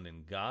was found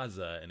in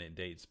Gaza, and it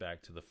dates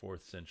back to the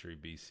 4th century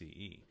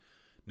BCE.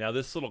 Now,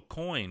 this little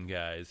coin,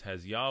 guys,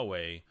 has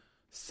Yahweh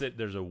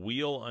there's a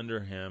wheel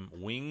under him,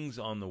 wings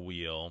on the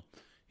wheel.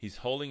 He's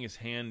holding his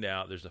hand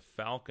out. There's a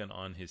falcon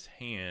on his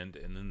hand,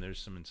 and then there's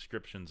some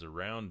inscriptions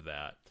around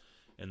that.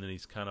 And then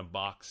he's kind of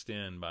boxed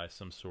in by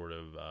some sort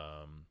of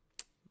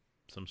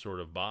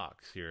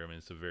box here. I mean,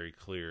 it's a very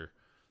clear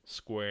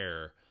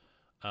square.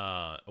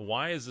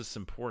 Why is this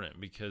important?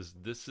 Because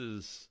this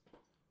is,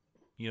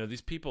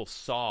 these people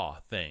saw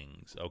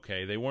things,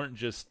 okay? They weren't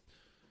just,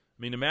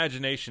 I mean,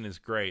 imagination is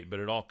great, but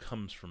it all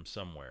comes from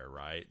somewhere,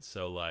 right?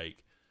 So,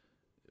 like,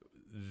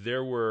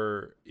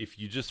 if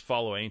you just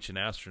follow ancient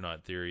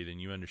astronaut theory, then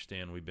you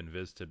understand we've been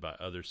visited by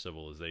other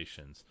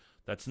civilizations.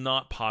 That's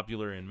not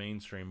popular in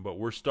mainstream, but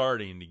we're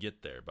starting to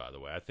get there, by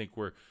the way. I think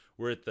we're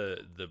at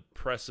the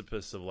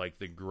precipice of, like,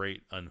 the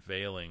great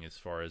unveiling as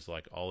far as,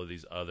 like, all of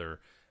these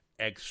other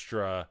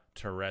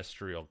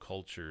extraterrestrial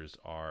cultures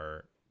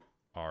are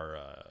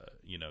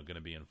going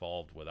to be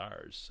involved with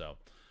ours. So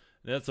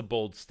And that's a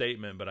bold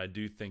statement, but I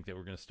do think that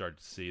we're going to start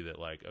to see that,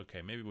 like,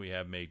 okay, maybe we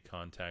have made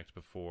contact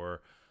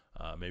before.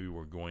 Maybe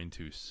we're going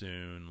to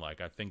soon.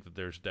 Like, I think that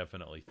there's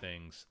definitely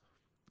things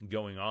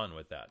going on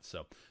with that.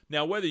 So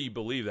now, whether you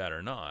believe that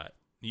or not,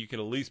 you can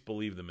at least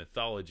believe the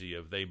mythology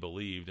of they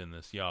believed in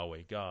this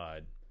Yahweh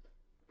God.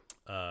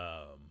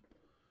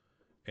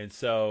 And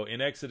so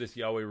in Exodus,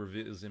 Yahweh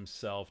reveals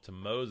himself to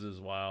Moses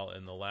while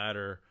in the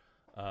latter,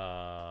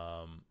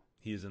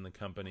 he is in the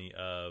company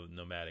of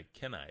nomadic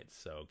Kenites.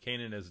 So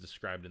Canaan, as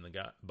described in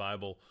the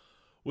Bible,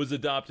 was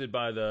adopted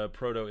by the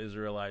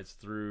Proto-Israelites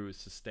through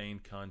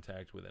sustained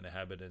contact with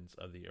inhabitants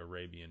of the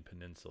Arabian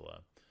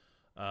Peninsula.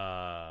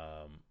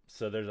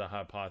 So there's a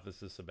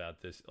hypothesis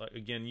about this.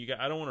 Again,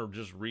 I don't want to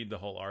just read the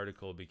whole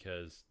article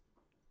because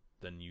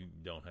then you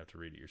don't have to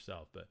read it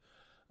yourself. But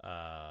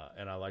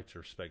and I like to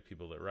respect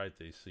people that write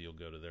these, so you'll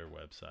go to their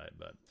website.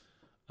 But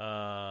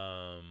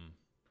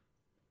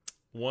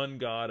one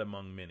God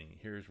among many.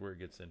 Here's where it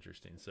gets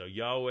interesting. So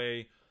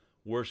Yahweh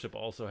worship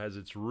also has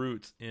its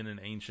roots in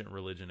an ancient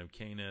religion of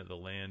Canaan, the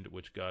land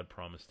which God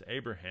promised to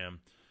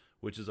Abraham,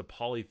 which is a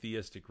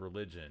polytheistic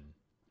religion.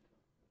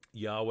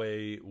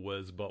 Yahweh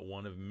was but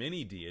one of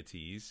many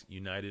deities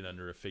united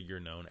under a figure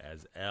known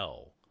as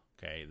El.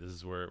 Okay, this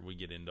is where we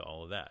get into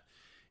all of that.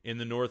 In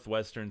the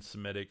northwestern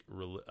Semitic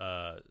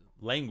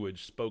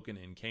language spoken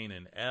in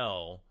Canaan,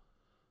 El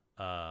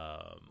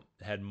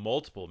had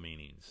multiple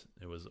meanings.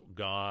 It was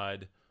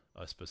God,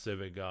 a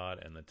specific God,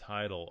 and the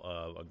title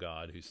of a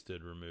God who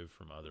stood removed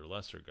from other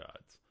lesser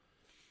gods.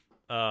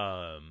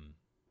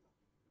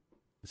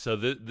 So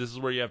this is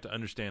where you have to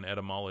understand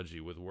etymology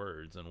with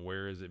words and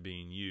where is it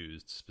being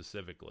used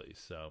specifically.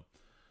 So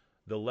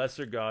the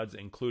lesser gods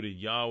included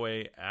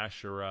Yahweh,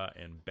 Asherah,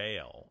 and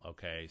Baal.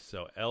 Okay,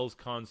 so El's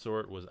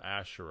consort was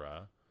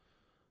Asherah,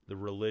 the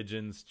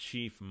religion's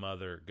chief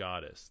mother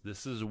goddess.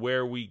 This is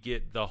where we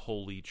get the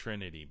Holy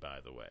Trinity, by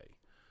the way,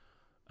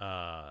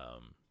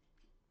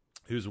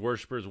 whose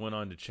worshippers went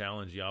on to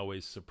challenge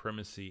Yahweh's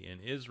supremacy in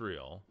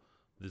Israel.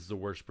 This is the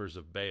worshippers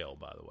of Baal,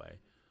 by the way.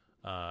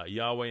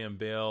 Yahweh and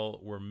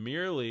Baal were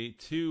merely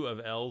two of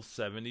El's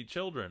 70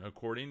 children.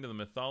 According to the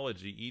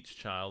mythology, each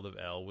child of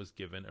El was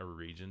given a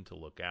region to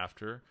look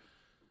after.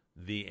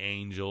 The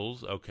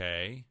angels,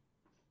 okay,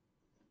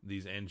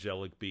 these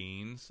angelic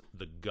beings,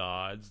 the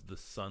gods, the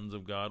sons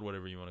of God,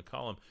 whatever you want to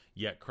call them.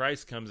 Yet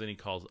Christ comes and he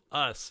calls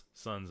us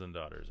sons and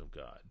daughters of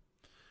God.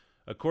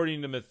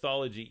 According to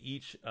mythology,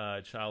 each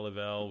child of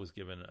El was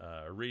given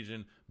a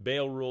region.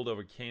 Baal ruled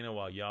over Canaan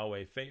while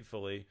Yahweh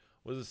faithfully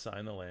was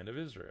assigned the land of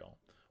Israel.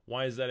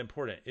 Why is that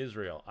important?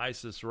 Israel,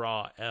 Isis,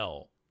 Ra,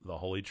 El, the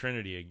Holy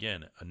Trinity.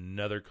 Again,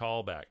 another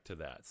callback to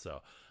that.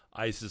 So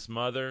Isis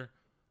mother,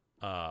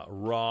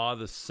 Ra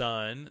the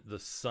sun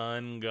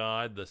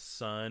God, the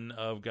son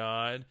of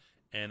God,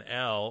 and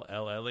El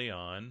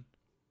Elyon,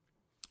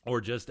 or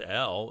just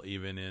El,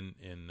 even in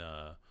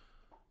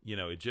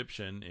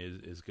Egyptian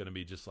is going to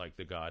be just like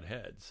the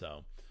Godhead.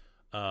 So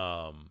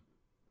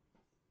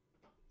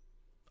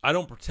I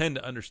don't pretend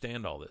to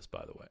understand all this,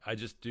 by the way. I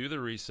just do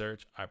the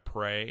research. I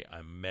pray.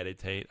 I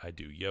meditate. I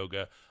do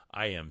yoga.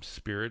 I am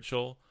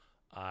spiritual.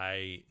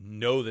 I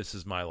know this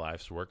is my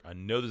life's work. I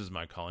know this is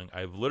my calling.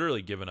 I've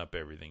literally given up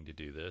everything to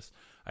do this.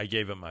 I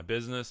gave up my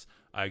business.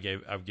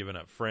 I've given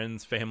up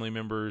friends, family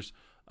members,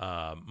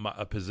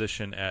 a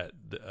position at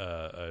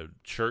a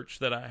church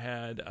that I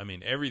had. I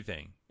mean,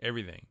 everything.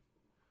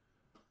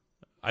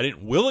 I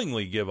didn't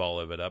willingly give all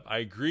of it up. I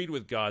agreed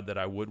with God that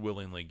I would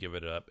willingly give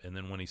it up. And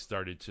then when he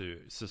started to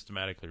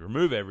systematically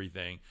remove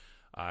everything,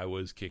 I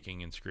was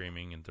kicking and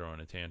screaming and throwing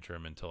a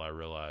tantrum until I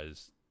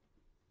realized,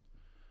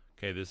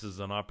 okay, this is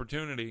an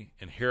opportunity.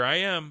 And here I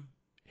am.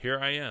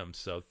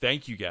 So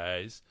thank you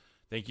guys.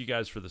 Thank you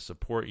guys for the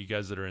support. You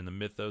guys that are in the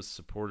Mythos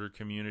supporter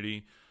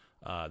community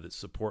that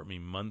support me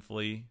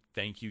monthly.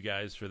 Thank you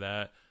guys for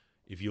that.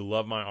 If you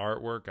love my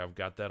artwork, I've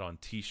got that on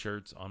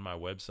t-shirts on my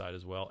website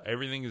as well.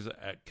 Everything is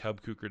at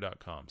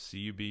cubkuker.com,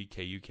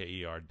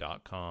 CUBKUKER.com.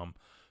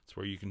 It's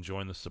where you can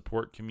join the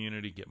support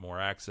community, get more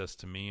access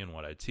to me and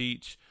what I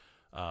teach.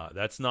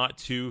 That's not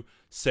to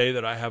say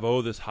that I have,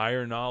 this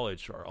higher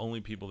knowledge for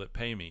only people that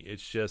pay me.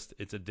 It's just,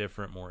 it's a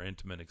different, more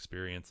intimate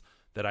experience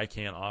that I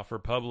can't offer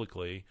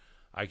publicly.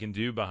 I can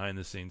do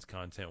behind-the-scenes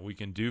content. We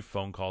can do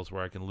phone calls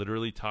where I can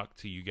literally talk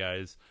to you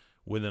guys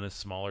within a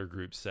smaller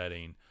group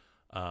setting.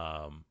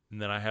 And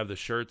then I have the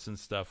shirts and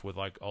stuff with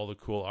like all the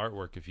cool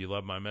artwork. If you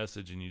love my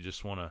message and you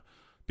just want to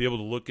be able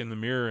to look in the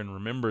mirror and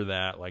remember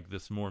that, like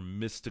this more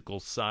mystical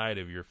side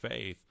of your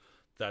faith,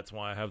 that's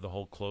why I have the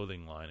whole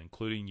clothing line,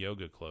 including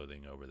yoga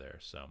clothing over there.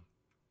 So,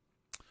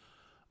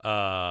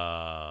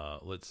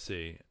 let's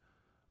see.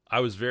 I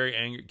was very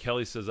angry.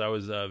 Kelly says I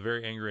was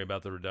very angry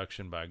about the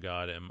reduction by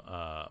God in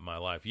my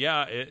life.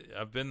 Yeah,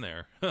 I've been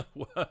there.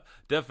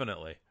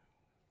 Definitely.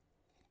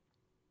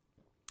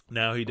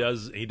 Now he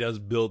does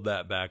build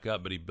that back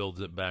up, but he builds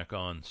it back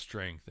on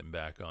strength and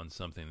back on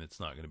something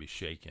that's not going to be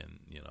shaken,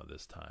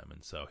 this time.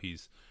 And so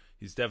he's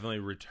definitely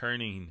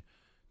returning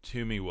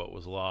to me what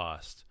was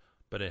lost,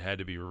 but it had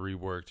to be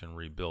reworked and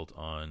rebuilt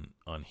on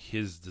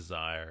his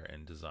desire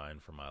and design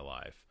for my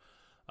life.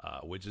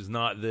 which is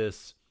not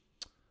this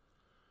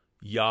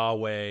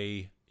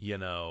Yahweh,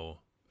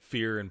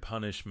 fear and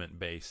punishment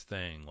based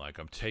thing. Like,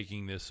 I'm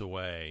taking this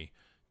away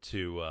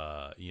to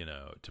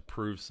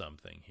prove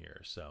something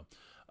here. So,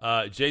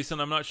 Jason,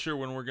 I'm not sure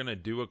when we're going to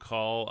do a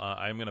call.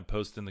 I'm going to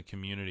post in the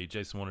community.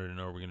 Jason wanted to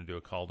know we're going to do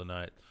a call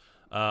tonight.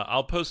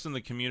 I'll post in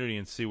the community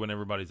and see when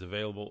everybody's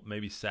available.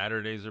 Maybe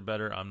Saturdays are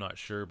better. I'm not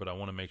sure, but I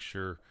want to make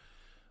sure.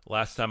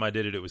 Last time I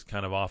did it, it was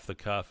kind of off the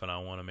cuff, and I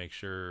want to make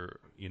sure,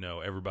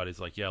 everybody's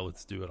like, yeah,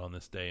 let's do it on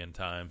this day and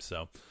time.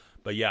 So,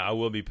 but yeah, I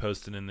will be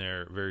posting in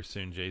there very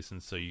soon,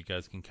 Jason, so you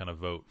guys can kind of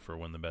vote for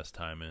when the best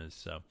time is.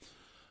 So,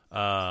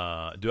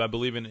 do I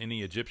believe in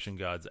any Egyptian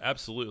gods?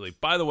 Absolutely.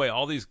 By the way,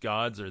 all these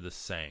gods are the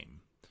same.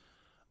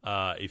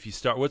 If you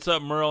start, what's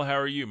up, Merle? How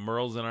are you?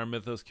 Merle's in our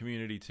Mythos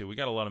community too. We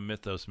got a lot of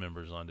Mythos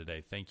members on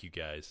today. Thank you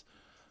guys.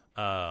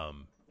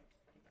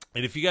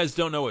 And if you guys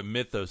don't know what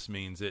Mythos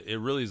means, it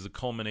really is the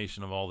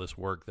culmination of all this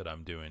work that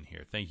I'm doing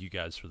here. Thank you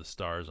guys for the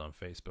stars on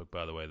Facebook,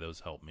 by the way.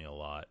 Those help me a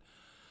lot.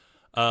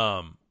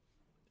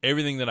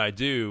 Everything that I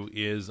do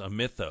is a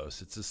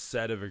mythos. It's a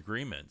set of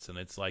agreements, and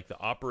it's like the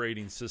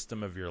operating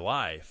system of your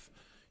life.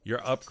 You're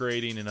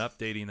upgrading and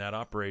updating that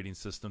operating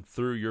system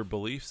through your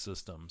belief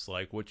systems,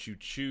 like what you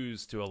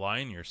choose to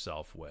align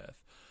yourself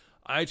with.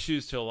 I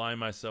choose to align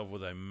myself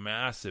with a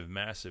massive,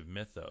 massive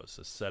mythos,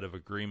 a set of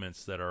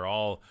agreements that are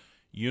all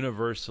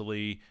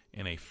universally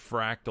in a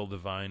fractal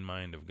divine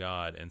mind of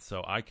God. And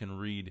so I can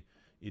read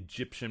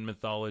Egyptian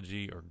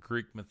mythology or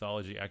Greek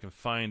mythology. I can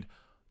find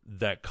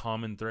that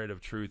common thread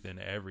of truth in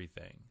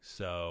everything.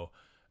 So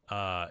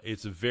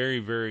it's very,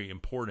 very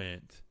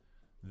important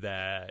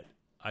that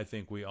I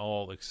think we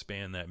all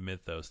expand that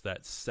mythos,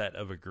 that set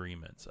of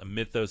agreements. A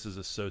mythos is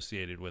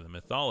associated with a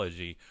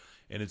mythology,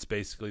 and it's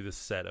basically the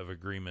set of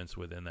agreements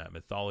within that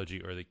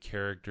mythology, or the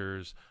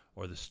characters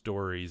or the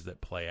stories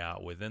that play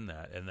out within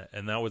that.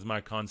 And that was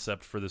my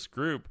concept for this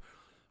group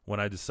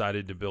when I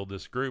decided to build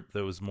this group.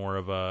 That was more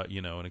of a,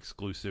 an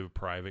exclusive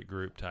private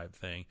group type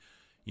thing.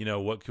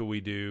 What could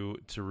we do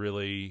to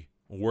really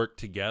work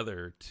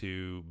together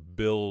to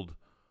build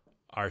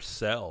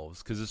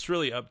ourselves? Because it's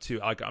really up to,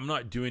 like, I'm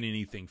not doing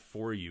anything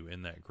for you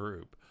in that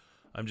group.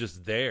 I'm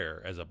just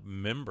there as a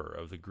member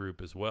of the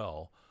group as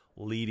well,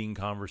 leading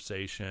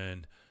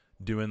conversation,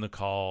 doing the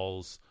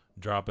calls,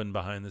 dropping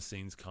behind the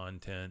scenes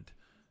content,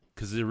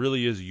 because it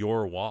really is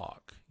your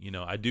walk.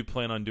 I do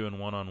plan on doing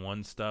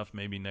one-on-one stuff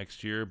maybe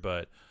next year,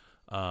 but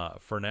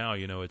for now,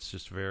 it's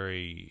just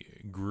very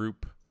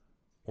group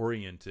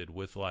oriented,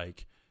 with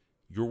like,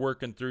 you're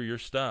working through your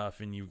stuff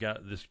and you've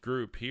got this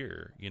group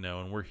here,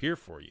 and we're here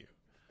for you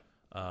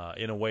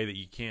in a way that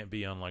you can't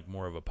be on like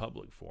more of a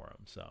public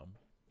forum. So,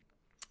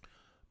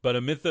 but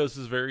a mythos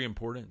is very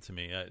important to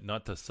me,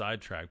 not to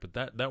sidetrack, but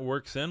that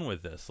works in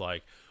with this.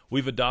 Like,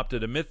 we've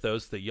adopted a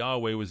mythos that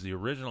Yahweh was the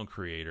original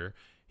creator.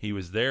 He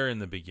was there in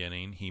the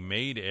beginning. He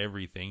made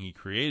everything. He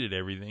created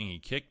everything. He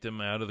kicked him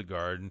out of the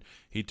garden.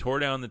 He tore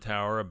down the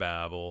Tower of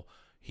Babel.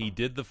 He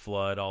did the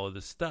flood, all of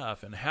this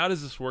stuff. And how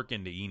does this work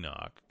into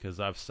Enoch? Because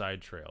I've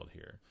side-trailed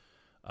here.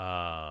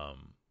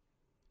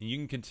 You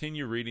can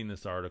continue reading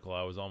this article.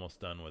 I was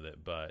almost done with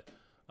it. But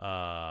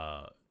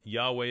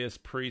Yahweh's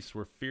priests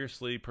were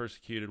fiercely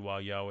persecuted while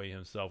Yahweh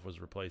himself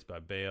was replaced by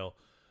Baal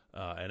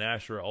and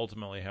Asherah.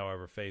 Ultimately,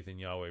 however, faith in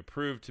Yahweh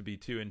proved to be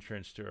too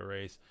entrenched to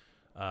erase.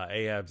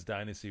 Ahab's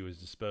dynasty was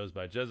deposed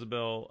by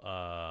Jezebel,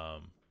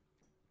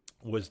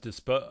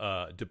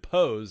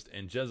 deposed,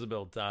 and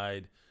Jezebel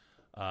died.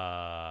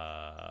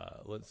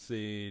 Let's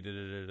see.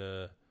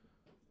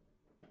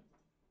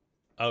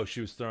 Oh,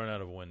 she was thrown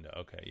out of a window.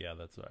 Okay, yeah,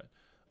 that's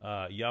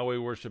right. Yahweh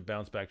worship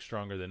bounced back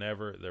stronger than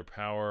ever. Their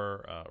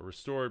power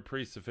restored.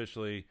 Priests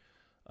officially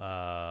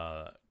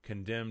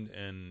condemned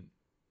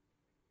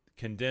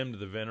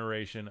the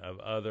veneration of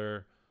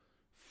other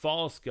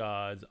false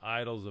gods.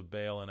 Idols of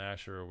Baal and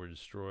Asherah were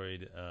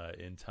destroyed.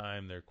 In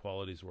time, their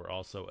qualities were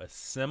also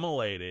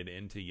assimilated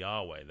into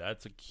Yahweh.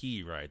 That's a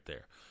key right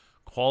there.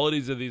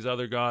 Qualities of these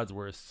other gods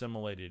were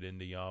assimilated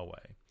into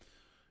Yahweh,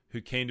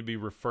 who came to be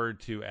referred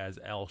to as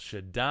El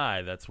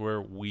Shaddai. That's where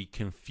we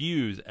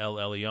confuse El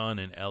Elyon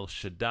and El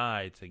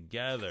Shaddai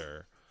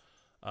together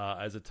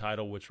as a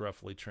title which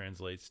roughly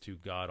translates to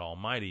God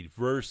Almighty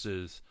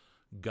versus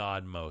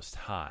God Most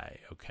High,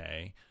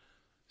 okay?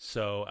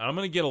 So I'm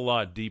going to get a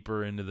lot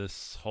deeper into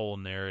this whole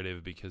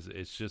narrative because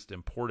it's just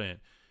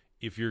important.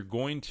 If you're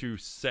going to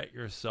set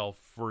yourself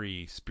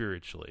free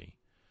spiritually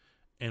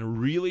and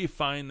really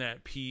find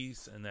that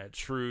peace and that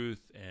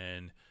truth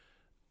and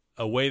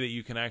a way that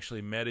you can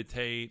actually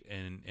meditate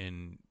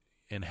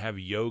and have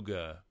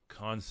yoga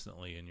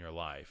constantly in your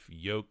life,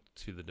 yoked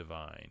to the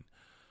divine,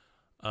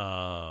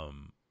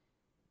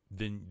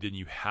 then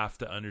you have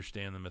to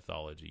understand the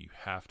mythology. You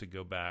have to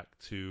go back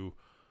to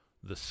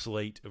the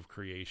slate of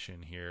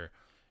creation here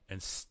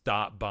and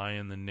stop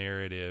buying the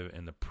narrative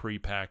and the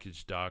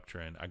prepackaged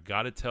doctrine. I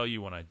got to tell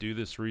you, when I do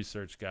this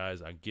research,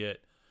 guys, I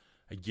get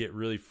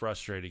really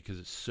frustrated because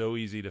it's so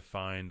easy to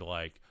find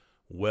like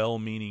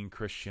well-meaning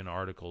Christian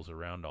articles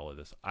around all of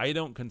this. I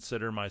don't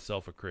consider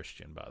myself a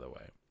Christian, by the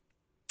way.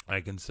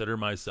 I consider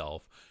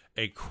myself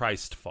a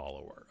Christ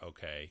follower,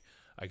 okay?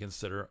 I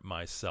consider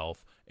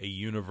myself a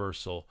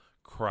universal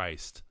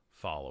Christ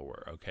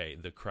follower, okay?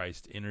 The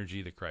Christ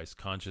energy, the Christ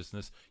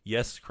consciousness.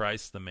 Yes,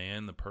 Christ, the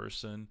man, the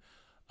person.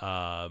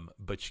 But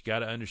you got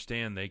to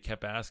understand, they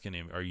kept asking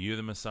him, are you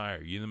the Messiah?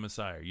 Are you the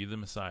Messiah? Are you the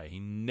Messiah? He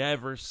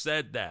never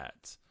said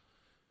that.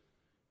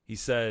 He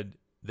said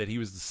that he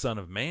was the Son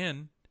of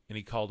Man, and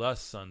he called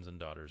us sons and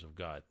daughters of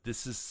God.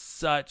 This is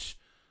such,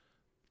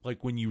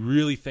 like, when you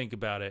really think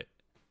about it,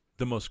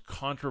 the most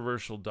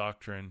controversial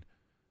doctrine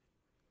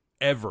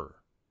ever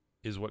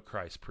is what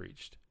Christ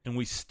preached. And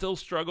we still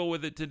struggle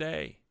with it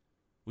today.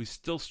 We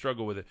still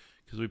struggle with it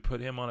because we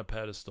put him on a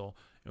pedestal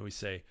and we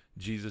say,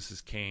 Jesus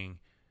is king.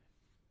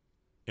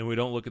 And we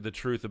don't look at the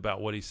truth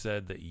about what he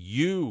said, that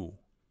you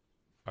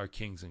are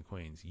kings and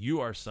queens. You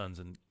are sons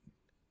and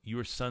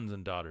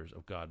daughters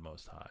of God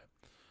Most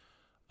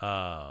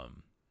High.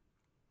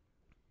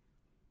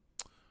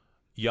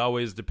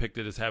 Yahweh is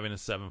depicted as having a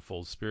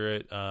sevenfold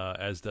spirit,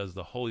 as does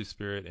the Holy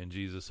Spirit, and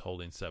Jesus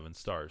holding 7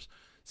 stars.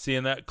 See,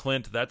 in that,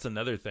 Clint, that's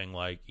another thing.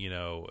 Like,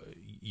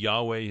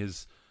 Yahweh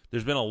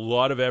there's been a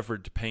lot of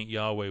effort to paint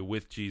Yahweh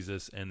with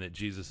Jesus, and that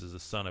Jesus is the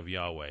son of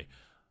Yahweh.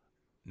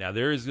 Now,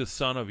 there is a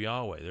son of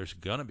Yahweh. There's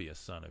going to be a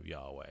son of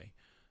Yahweh.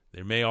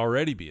 There may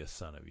already be a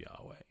son of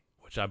Yahweh,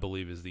 which I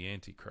believe is the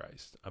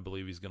Antichrist. I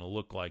believe he's going to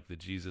look like the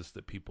Jesus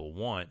that people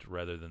want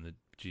rather than the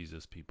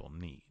Jesus people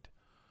need.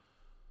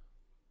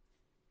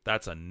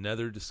 That's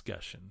another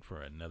discussion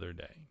for another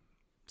day.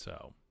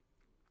 So,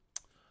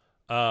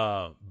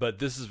 but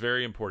this is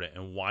very important.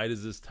 And why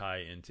does this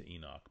tie into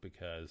Enoch?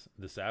 Because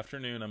this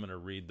afternoon I'm going to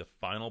read the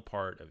final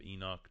part of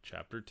Enoch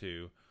chapter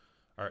 2,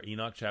 or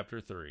Enoch chapter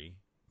 3,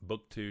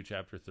 book 2,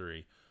 chapter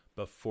 3,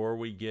 before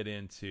we get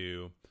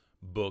into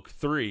book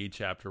 3,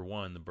 chapter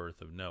 1, the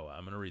birth of Noah.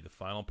 I'm going to read the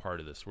final part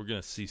of this. We're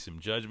going to see some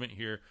judgment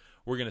here.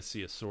 We're going to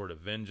see a sword of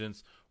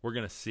vengeance. We're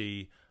going to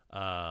see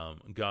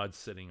God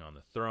sitting on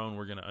the throne.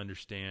 We're going to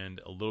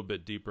understand a little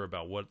bit deeper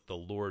about what the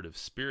Lord of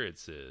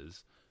Spirits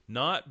is.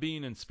 Not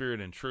being in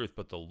spirit and truth,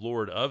 but the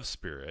Lord of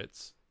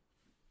Spirits.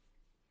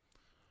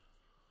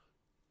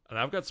 And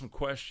I've got some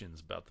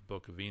questions about the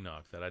book of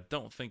Enoch that I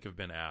don't think have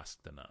been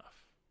asked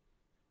enough.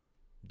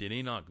 Did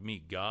Enoch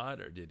meet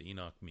God, or did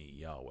Enoch meet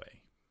Yahweh?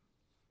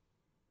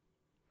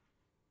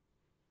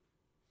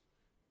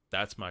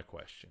 That's my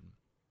question.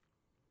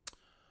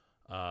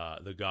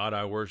 The God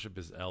I worship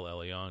is El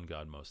Elyon,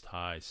 God Most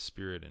High,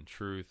 Spirit and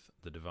Truth,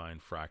 the divine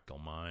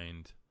fractal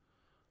mind.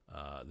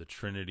 The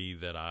Trinity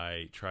that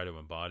I try to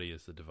embody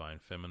is the divine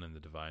feminine, the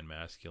divine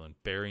masculine,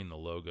 bearing the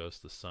Logos,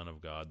 the Son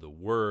of God, the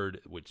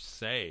Word which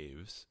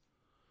saves,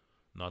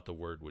 not the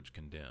word which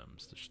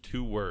condemns. There's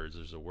 2 words.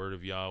 There's the word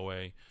of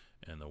Yahweh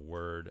and the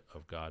word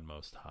of God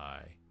Most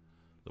High.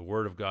 The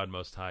word of God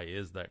Most High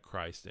is that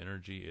Christ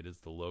energy. It is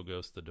the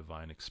Logos, the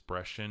divine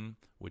expression,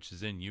 which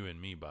is in you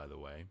and me, by the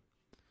way.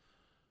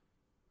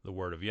 The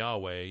word of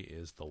Yahweh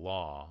is the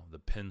law, the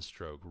pen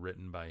stroke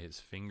written by his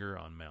finger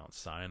on Mount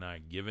Sinai,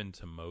 given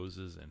to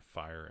Moses in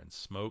fire and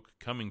smoke,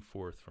 coming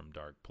forth from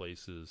dark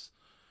places.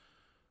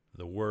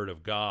 The word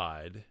of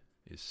God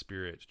is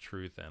spirit,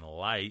 truth, and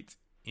light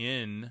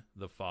in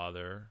the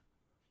Father.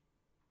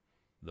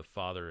 The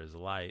Father is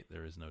light.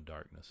 There is no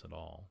darkness at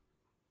all.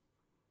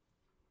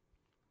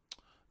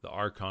 The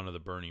archon of the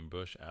burning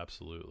bush,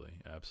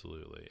 absolutely,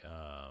 absolutely.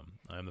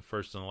 I am the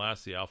first and the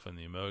last, the Alpha and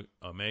the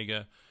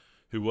Omega,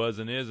 who was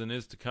and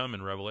is to come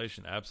in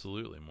Revelation.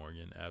 Absolutely,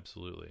 Morgan,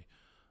 absolutely.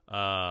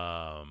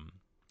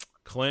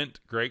 Clint,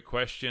 great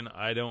question.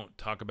 I don't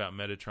talk about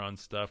Metatron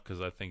stuff because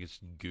I think it's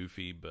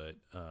goofy, but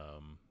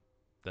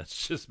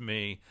that's just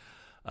me.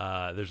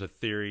 There's a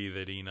theory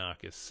that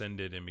Enoch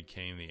ascended and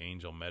became the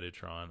angel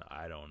Metatron.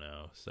 I don't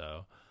know,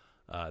 so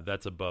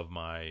that's above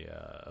my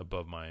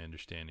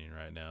understanding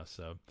right now.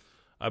 So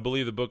I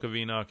believe the book of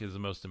Enoch is the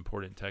most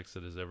important text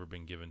that has ever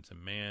been given to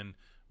man.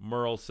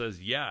 Merle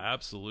says, yeah,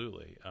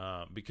 absolutely,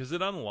 because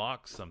it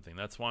unlocks something.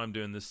 That's why I'm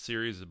doing this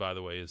series, by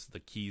the way, is the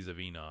keys of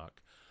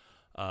Enoch.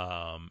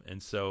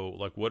 And so,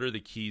 like, what are the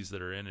keys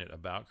that are in it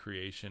about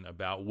creation,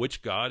 about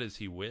which God is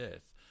he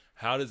with?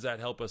 How does that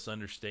help us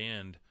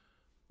understand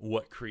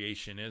what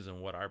creation is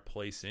and what our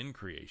place in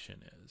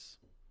creation is?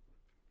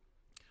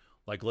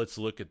 Like, let's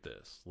look at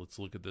this. Let's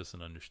look at this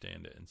and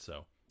understand it. And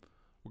so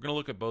we're going to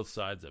look at both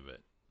sides of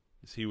it.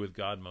 Is he with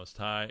God Most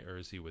High, or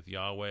is he with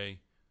Yahweh?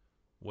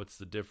 What's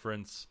the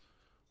difference?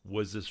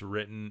 Was this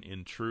written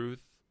in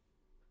truth?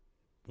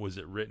 Was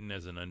it written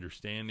as an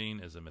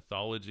understanding, as a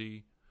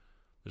mythology?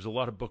 There's a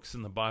lot of books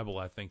in the Bible,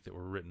 I think, that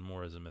were written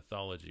more as a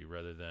mythology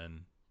rather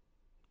than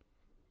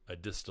a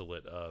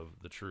distillate of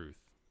the truth.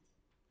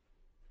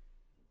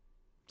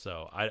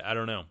 So I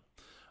don't know.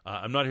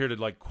 I'm not here to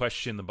like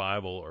question the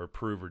Bible or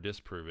prove or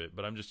disprove it,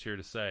 but I'm just here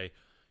to say,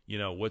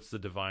 what's the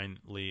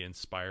divinely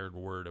inspired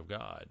word of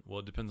God? Well,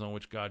 it depends on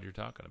which God you're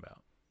talking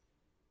about.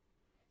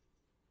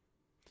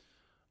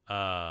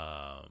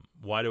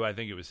 Why do I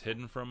think it was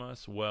hidden from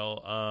us?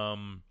 Well,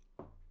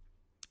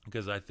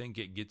 because I think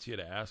it gets you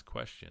to ask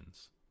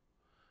questions.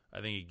 I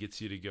think it gets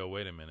you to go,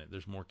 wait a minute,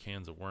 there's more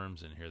cans of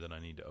worms in here that I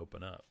need to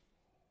open up.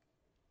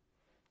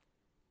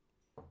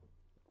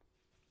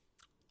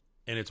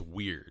 And it's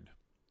weird.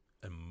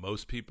 And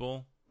most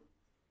people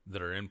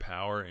that are in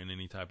power, in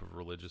any type of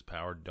religious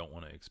power, don't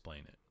want to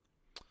explain it.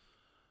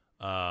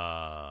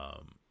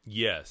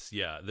 Yes,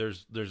 yeah.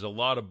 There's a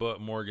lot of book.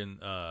 Morgan,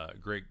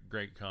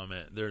 great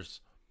comment.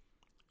 There's,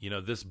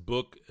 this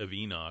book of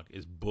Enoch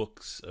is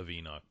Books of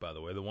Enoch, by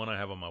the way. The one I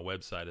have on my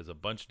website is a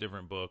bunch of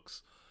different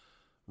books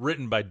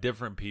written by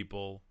different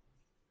people.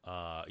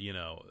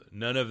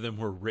 None of them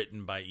were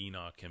written by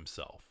Enoch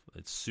himself.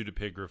 It's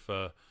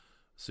pseudepigrapha.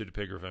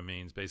 Pseudepigrapha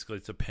means basically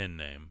it's a pen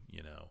name,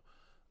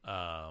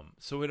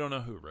 so we don't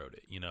know who wrote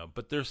it,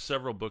 but there's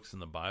several books in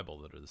the Bible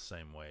that are the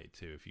same way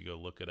too. If you go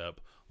look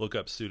up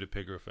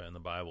pseudepigrapha in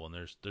the Bible, and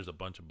there's a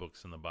bunch of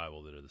books in the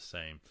Bible that are the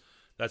same.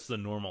 That's the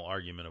normal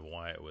argument of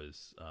why it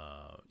was,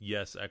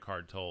 yes,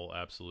 Eckhart Tolle,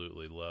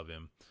 absolutely love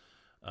him.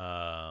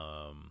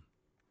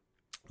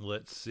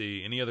 Let's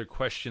see. Any other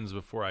questions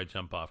before I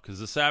jump off? Because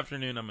this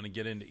afternoon I'm going to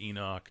get into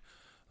Enoch.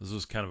 This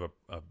was kind of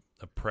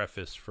a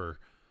preface for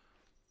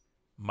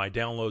my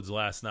downloads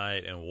last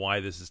night and why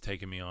this has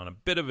taken me on a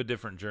bit of a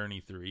different journey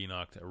through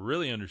Enoch to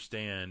really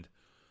understand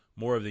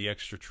more of the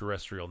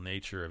extraterrestrial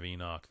nature of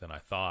Enoch than I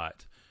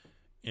thought.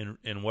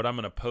 And what I'm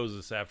going to pose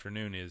this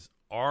afternoon is,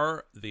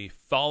 are the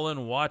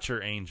fallen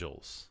watcher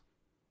angels,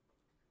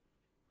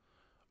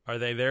 are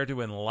they there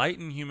to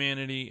enlighten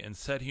humanity and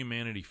set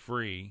humanity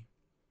free?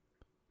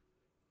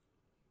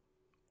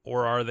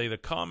 Or are they the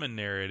common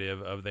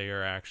narrative of they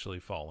are actually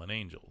fallen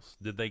angels?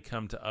 Did they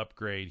come to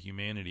upgrade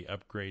humanity,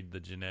 upgrade the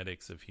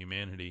genetics of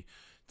humanity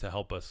to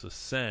help us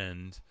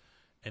ascend,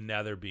 and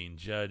now they're being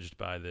judged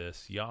by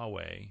this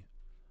Yahweh?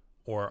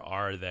 Or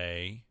are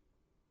they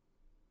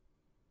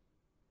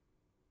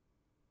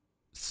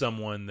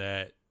someone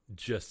that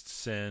just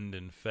sinned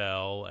and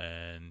fell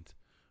and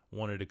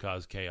wanted to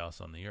cause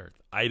chaos on the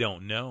earth? I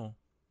don't know.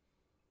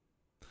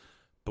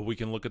 But we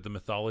can look at the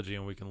mythology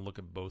and we can look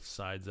at both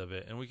sides of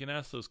it, and we can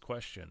ask those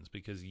questions,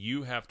 because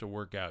you have to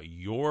work out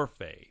your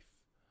faith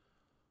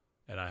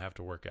and I have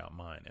to work out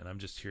mine. And I'm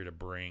just here to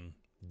bring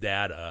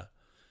data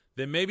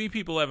that maybe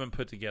people haven't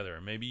put together,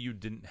 or maybe you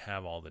didn't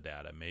have all the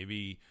data.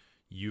 Maybe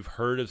you've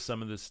heard of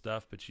some of this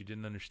stuff, but you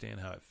didn't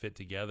understand how it fit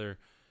together.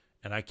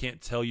 And I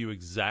can't tell you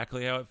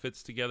exactly how it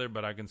fits together,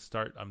 but I'm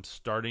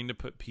starting to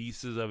put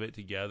pieces of it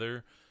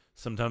together.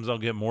 Sometimes I'll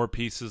get more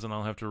pieces and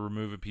I'll have to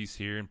remove a piece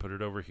here and put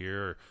it over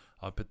here, or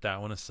I'll put that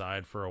one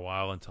aside for a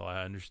while until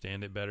I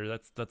understand it better.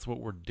 That's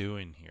what we're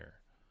doing here.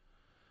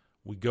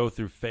 We go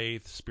through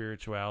faith,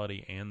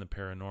 spirituality, and the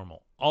paranormal.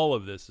 All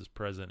of this is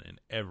present in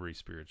every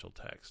spiritual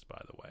text,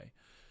 by the way.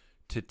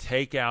 To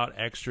take out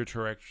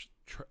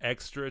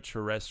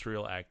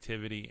extraterrestrial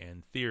activity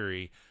and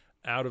theory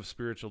out of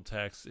spiritual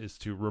texts is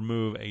to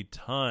remove a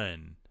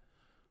ton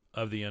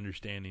of the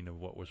understanding of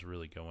what was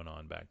really going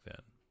on back then.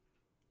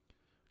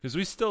 Because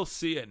we still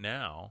see it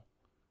now.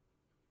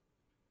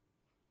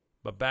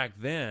 But back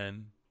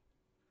then,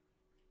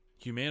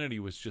 humanity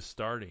was just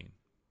starting.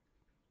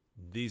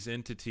 These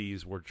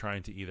entities were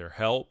trying to either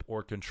help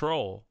or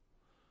control,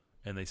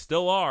 and they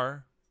still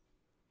are.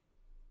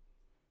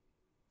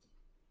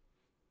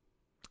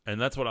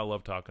 And that's what I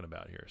love talking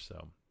about here.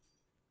 So,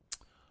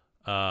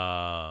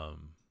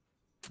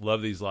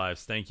 love these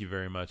lives. Thank you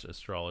very much,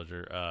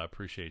 astrologer.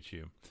 Appreciate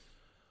you.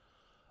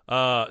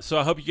 So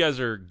I hope you guys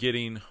are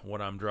getting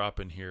what I'm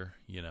dropping here.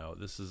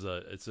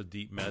 It's a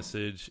deep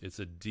message. It's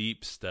a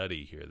deep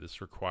study here.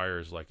 This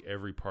requires like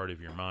every part of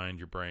your mind,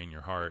 your brain,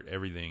 your heart,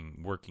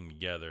 everything working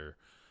together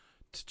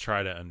to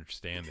try to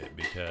understand it,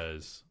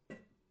 because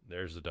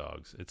there's the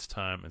dogs. It's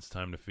time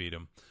to feed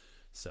them.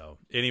 So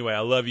anyway,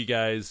 I love you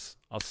guys.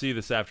 I'll see you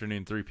this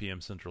afternoon, 3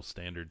 p.m. Central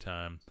Standard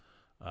Time.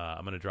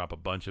 I'm going to drop a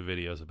bunch of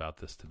videos about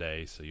this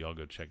today, so y'all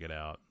go check it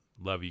out.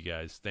 Love you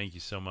guys. Thank you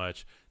so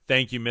much.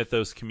 Thank you,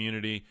 Mythos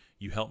community.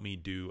 You help me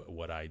do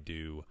what I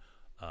do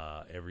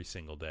every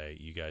single day.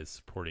 You guys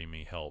supporting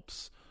me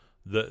helps.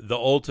 The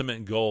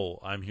ultimate goal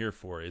I'm here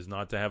for is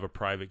not to have a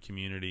private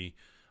community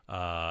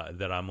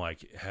that I'm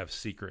like have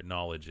secret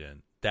knowledge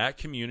in. That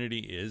community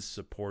is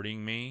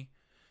supporting me,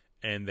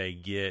 and they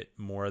get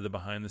more of the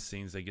behind the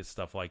scenes. They get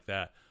stuff like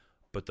that.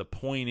 But the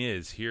point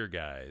is here,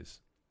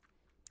 guys,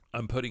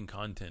 I'm putting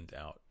content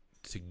out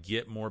to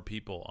get more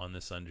people on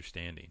this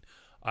understanding.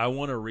 I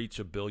want to reach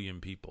 1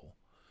 billion people.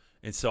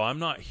 And so I'm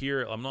not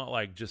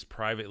like just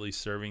privately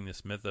serving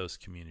this Mythos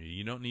community.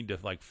 You don't need to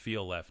like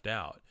feel left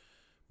out.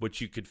 What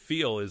you could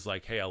feel is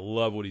like, hey, I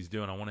love what he's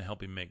doing. I want to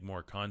help him make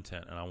more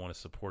content, and I want to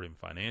support him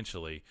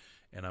financially.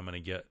 And I'm going to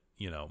get,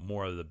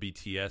 more of the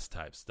BTS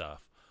type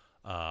stuff.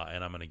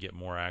 And I'm going to get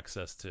more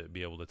access to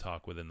be able to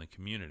talk within the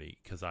community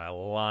because I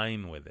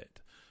align with it.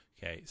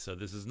 Okay. So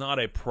this is not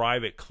a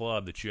private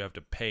club that you have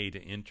to pay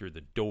to enter the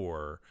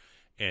door,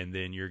 and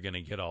then you're going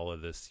to get all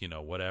of this,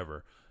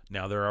 whatever.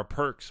 Now, there are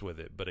perks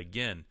with it. But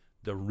again,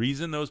 the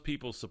reason those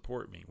people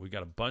support me, we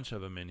got a bunch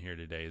of them in here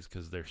today, is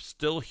because they're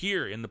still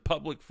here in the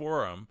public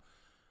forum.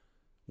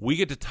 We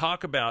get to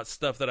talk about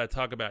stuff that I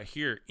talk about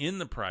here in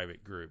the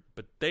private group,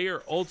 but they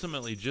are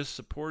ultimately just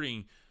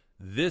supporting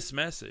this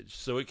message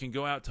so it can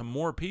go out to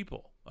more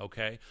people.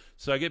 Okay,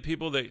 so I get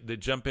people that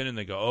jump in and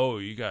they go, "Oh,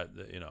 you got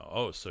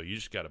so you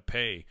just got to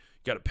pay. You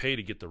got to pay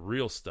to get the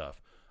real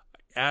stuff."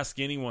 Ask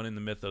anyone in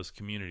the Mythos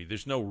community.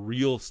 There's no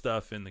real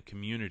stuff in the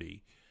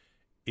community.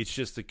 It's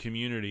just the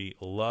community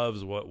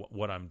loves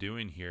what I'm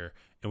doing here,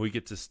 and we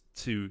get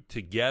to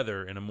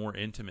together in a more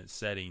intimate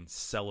setting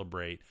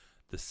celebrate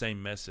the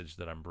same message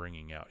that I'm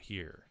bringing out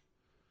here.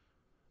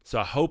 So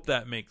I hope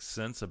that makes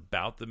sense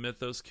about the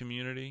Mythos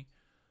community.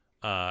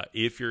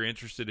 If you're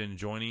interested in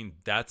joining,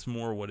 that's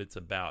more what it's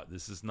about.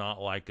 This is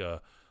not like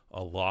a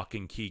lock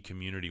and key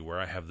community where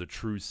I have the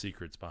true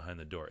secrets behind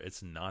the door.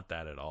 It's not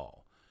that at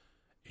all.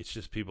 It's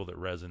just people that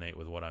resonate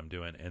with what I'm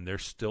doing, and they're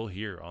still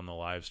here on the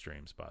live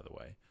streams, by the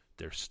way.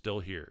 They're still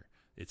here.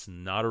 It's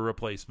not a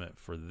replacement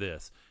for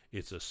this.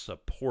 It's a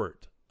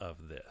support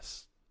of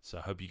this. So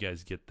I hope you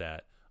guys get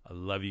that. I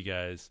love you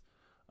guys.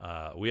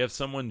 We have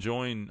someone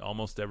join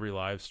almost every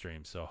live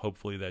stream, so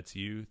hopefully that's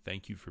you.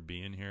 Thank you for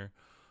being here.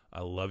 I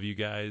love you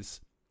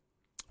guys.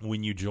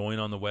 When you join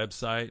on the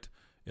website,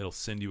 it'll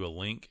send you a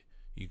link.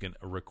 You can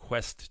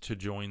request to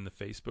join the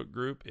Facebook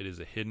group. It is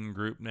a hidden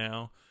group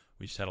now.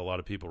 We just had a lot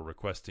of people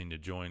requesting to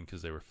join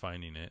because they were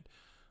finding it.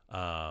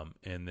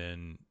 And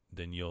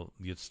then you'll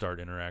start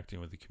interacting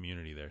with the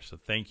community there. So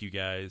thank you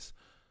guys.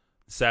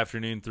 This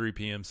afternoon, 3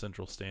 p.m.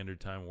 Central Standard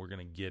Time, we're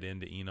going to get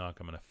into Enoch.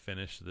 I'm going to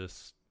finish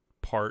this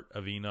part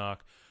of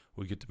Enoch.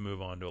 We get to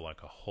move on to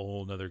like a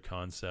whole nother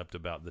concept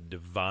about the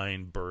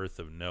divine birth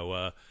of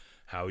Noah,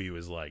 how he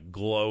was like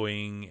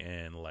glowing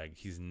and like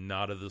he's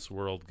not of this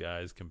world,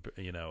 guys.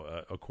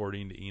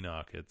 According to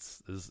Enoch,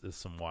 it's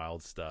some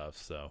wild stuff.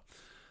 So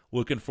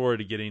looking forward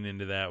to getting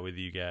into that with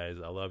you guys.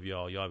 I love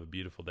y'all. Y'all have a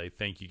beautiful day.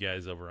 Thank you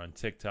guys over on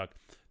TikTok.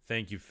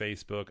 Thank you,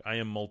 Facebook. I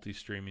am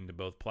multi-streaming to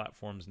both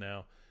platforms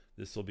now.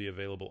 This will be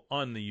available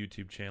on the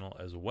YouTube channel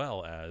as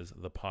well as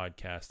the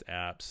podcast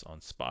apps on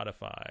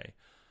Spotify,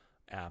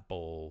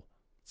 Apple.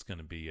 It's going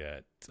to be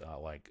at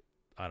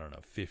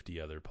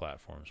 50 other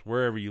platforms.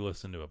 Wherever you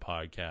listen to a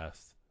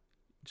podcast,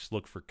 just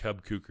look for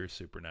Cub Kuker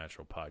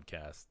Supernatural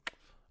Podcast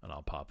and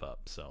I'll pop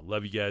up. So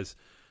love you guys.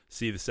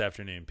 See you this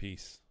afternoon.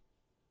 Peace.